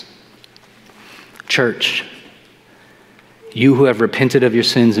for us. Church, you who have repented of your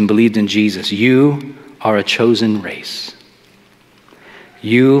sins and believed in Jesus, you are a chosen race.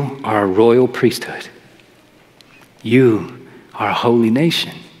 You are a royal priesthood. You are a holy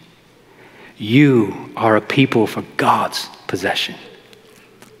nation. You are a people for God's possession.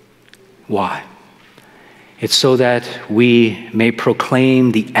 Why? It's so that we may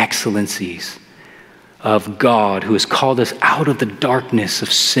proclaim the excellencies of God, who has called us out of the darkness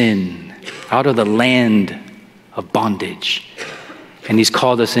of sin, out of the land of bondage. And he's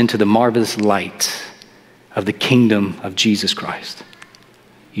called us into the marvelous light of the kingdom of Jesus Christ.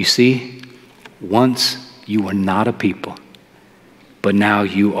 You see, once you were not a people, but now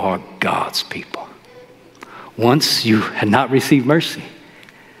you are God's people. Once you had not received mercy,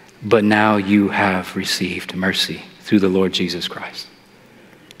 but now you have received mercy through the Lord Jesus Christ.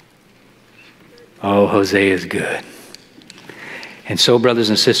 Oh, Hosea is good. And so, brothers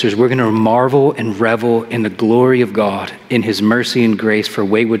and sisters, we're going to marvel and revel in the glory of God, in his mercy and grace for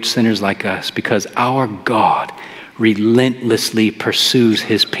wayward sinners like us, because our God relentlessly pursues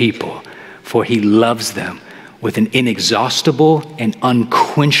his people, for he loves them with an inexhaustible and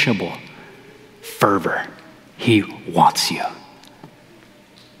unquenchable fervor. He wants you.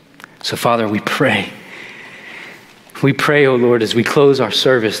 So, Father, we pray. We pray, O Lord, as we close our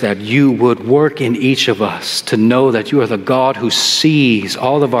service, that you would work in each of us to know that you are the God who sees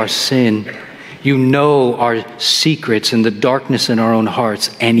all of our sin. You know our secrets and the darkness in our own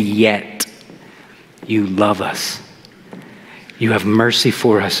hearts, and yet you love us. You have mercy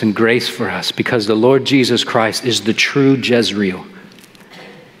for us and grace for us, because the Lord Jesus Christ is the true Jezreel.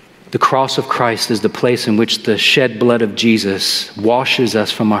 The cross of Christ is the place in which the shed blood of Jesus washes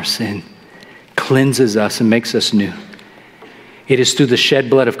us from our sin, cleanses us, and makes us new. It is through the shed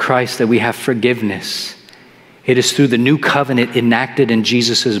blood of Christ that we have forgiveness. It is through the new covenant enacted in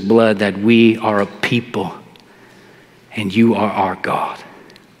Jesus' blood that we are a people, and you are our God.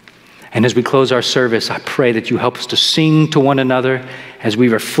 And as we close our service, I pray that you help us to sing to one another as we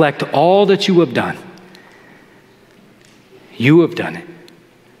reflect all that you have done. You have done it.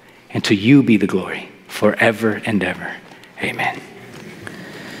 And to you be the glory forever and ever. Amen.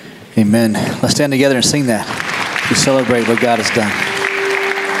 Amen. Let's stand together and sing that. To celebrate what God has done.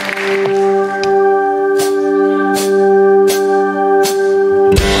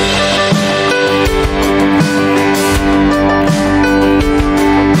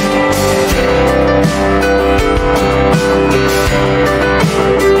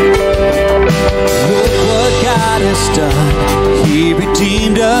 Look what God has done. He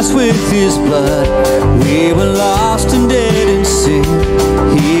redeemed us with his blood. We were lost and dead in sin.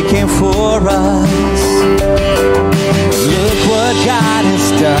 He came for us. Look what God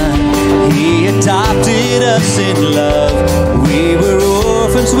has done. He adopted us in love. We were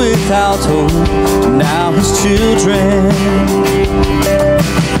orphans without hope, now his children.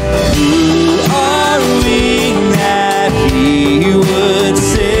 Who are we that he would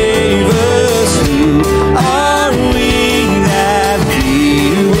save us? Who are we that he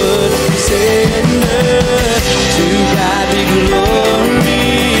would send us? To God be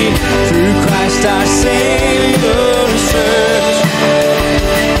glory through Christ our Savior.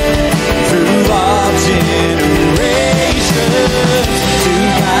 Through all generations, to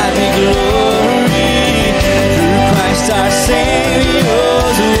God be glory, through Christ our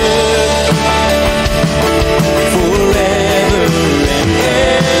Savior's word.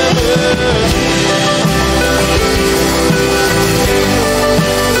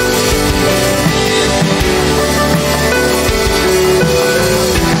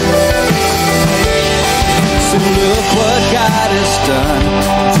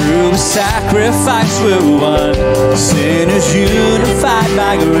 sacrifice we're one. Sinners unified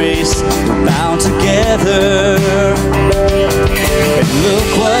by grace, we're bound together. And look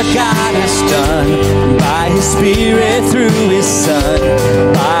what God has done by His Spirit through His Son.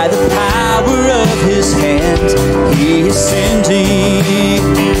 By the power of His hand, He is sending.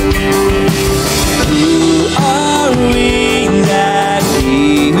 Who are we that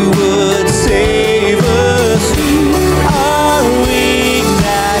He would save us? Who are we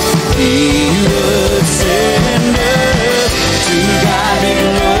that He would send us? To God be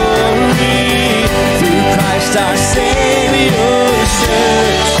glory through Christ our Savior.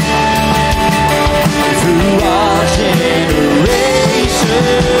 Church, through all generations,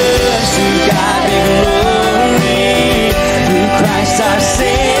 to God be glory through Christ our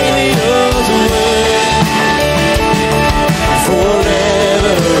Savior's word,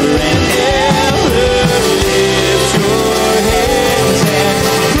 forever and ever. Lift your hands and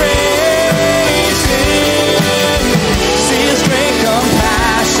praise Him. See His great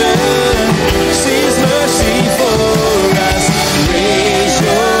compassion, see His mercy for us. Raise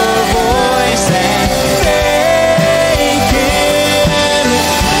your voice and thank Him.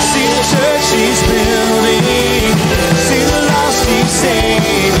 See the church He's building, see the lost He's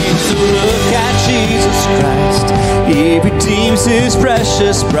saving. So look at Jesus Christ, He redeems His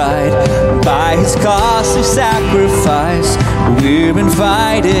precious bride. By His costly sacrifice, we're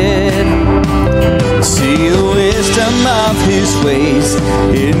invited. See the wisdom of His ways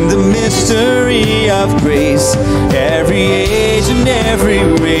in the mystery of grace. Every age and every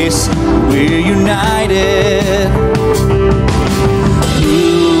race, we're united.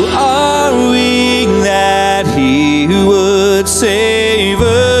 Who are we that He would save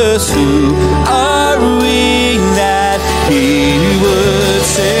us? Who are we that He would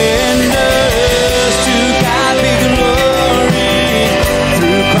send us? To God be glory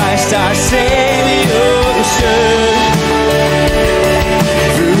through Christ our Savior.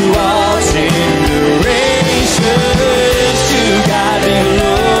 Through all generations, to God be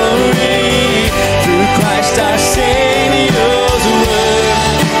glory through Christ our Savior's word,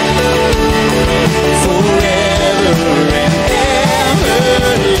 forever and ever.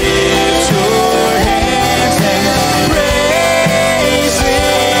 Lift your hands and praise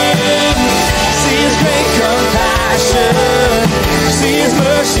Him. See His great compassion, see His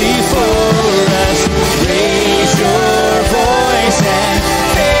mercy for us. Raise your voice and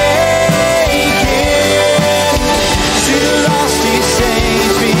thank Him. See the lost He's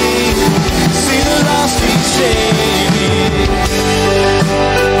saving, see the lost He's saving.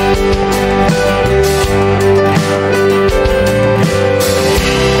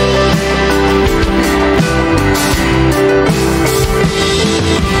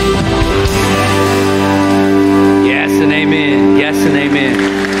 Yes and amen. Yes and amen.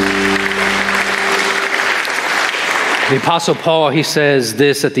 The Apostle Paul, he says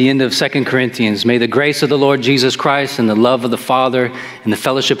this at the end of 2 Corinthians, may the grace of the Lord Jesus Christ and the love of the Father and the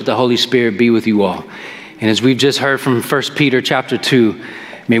fellowship of the Holy Spirit be with you all. And as we've just heard from 1 Peter chapter 2,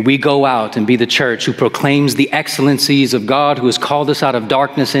 may we go out and be the church who proclaims the excellencies of God who has called us out of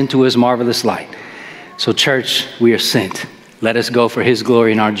darkness into His marvelous light. So church, we are sent. Let us go for His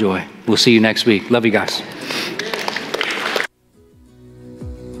glory and our joy. We'll see you next week. Love you guys.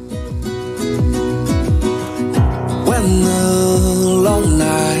 When the long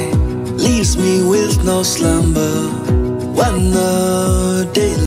night leaves me with no slumber, when the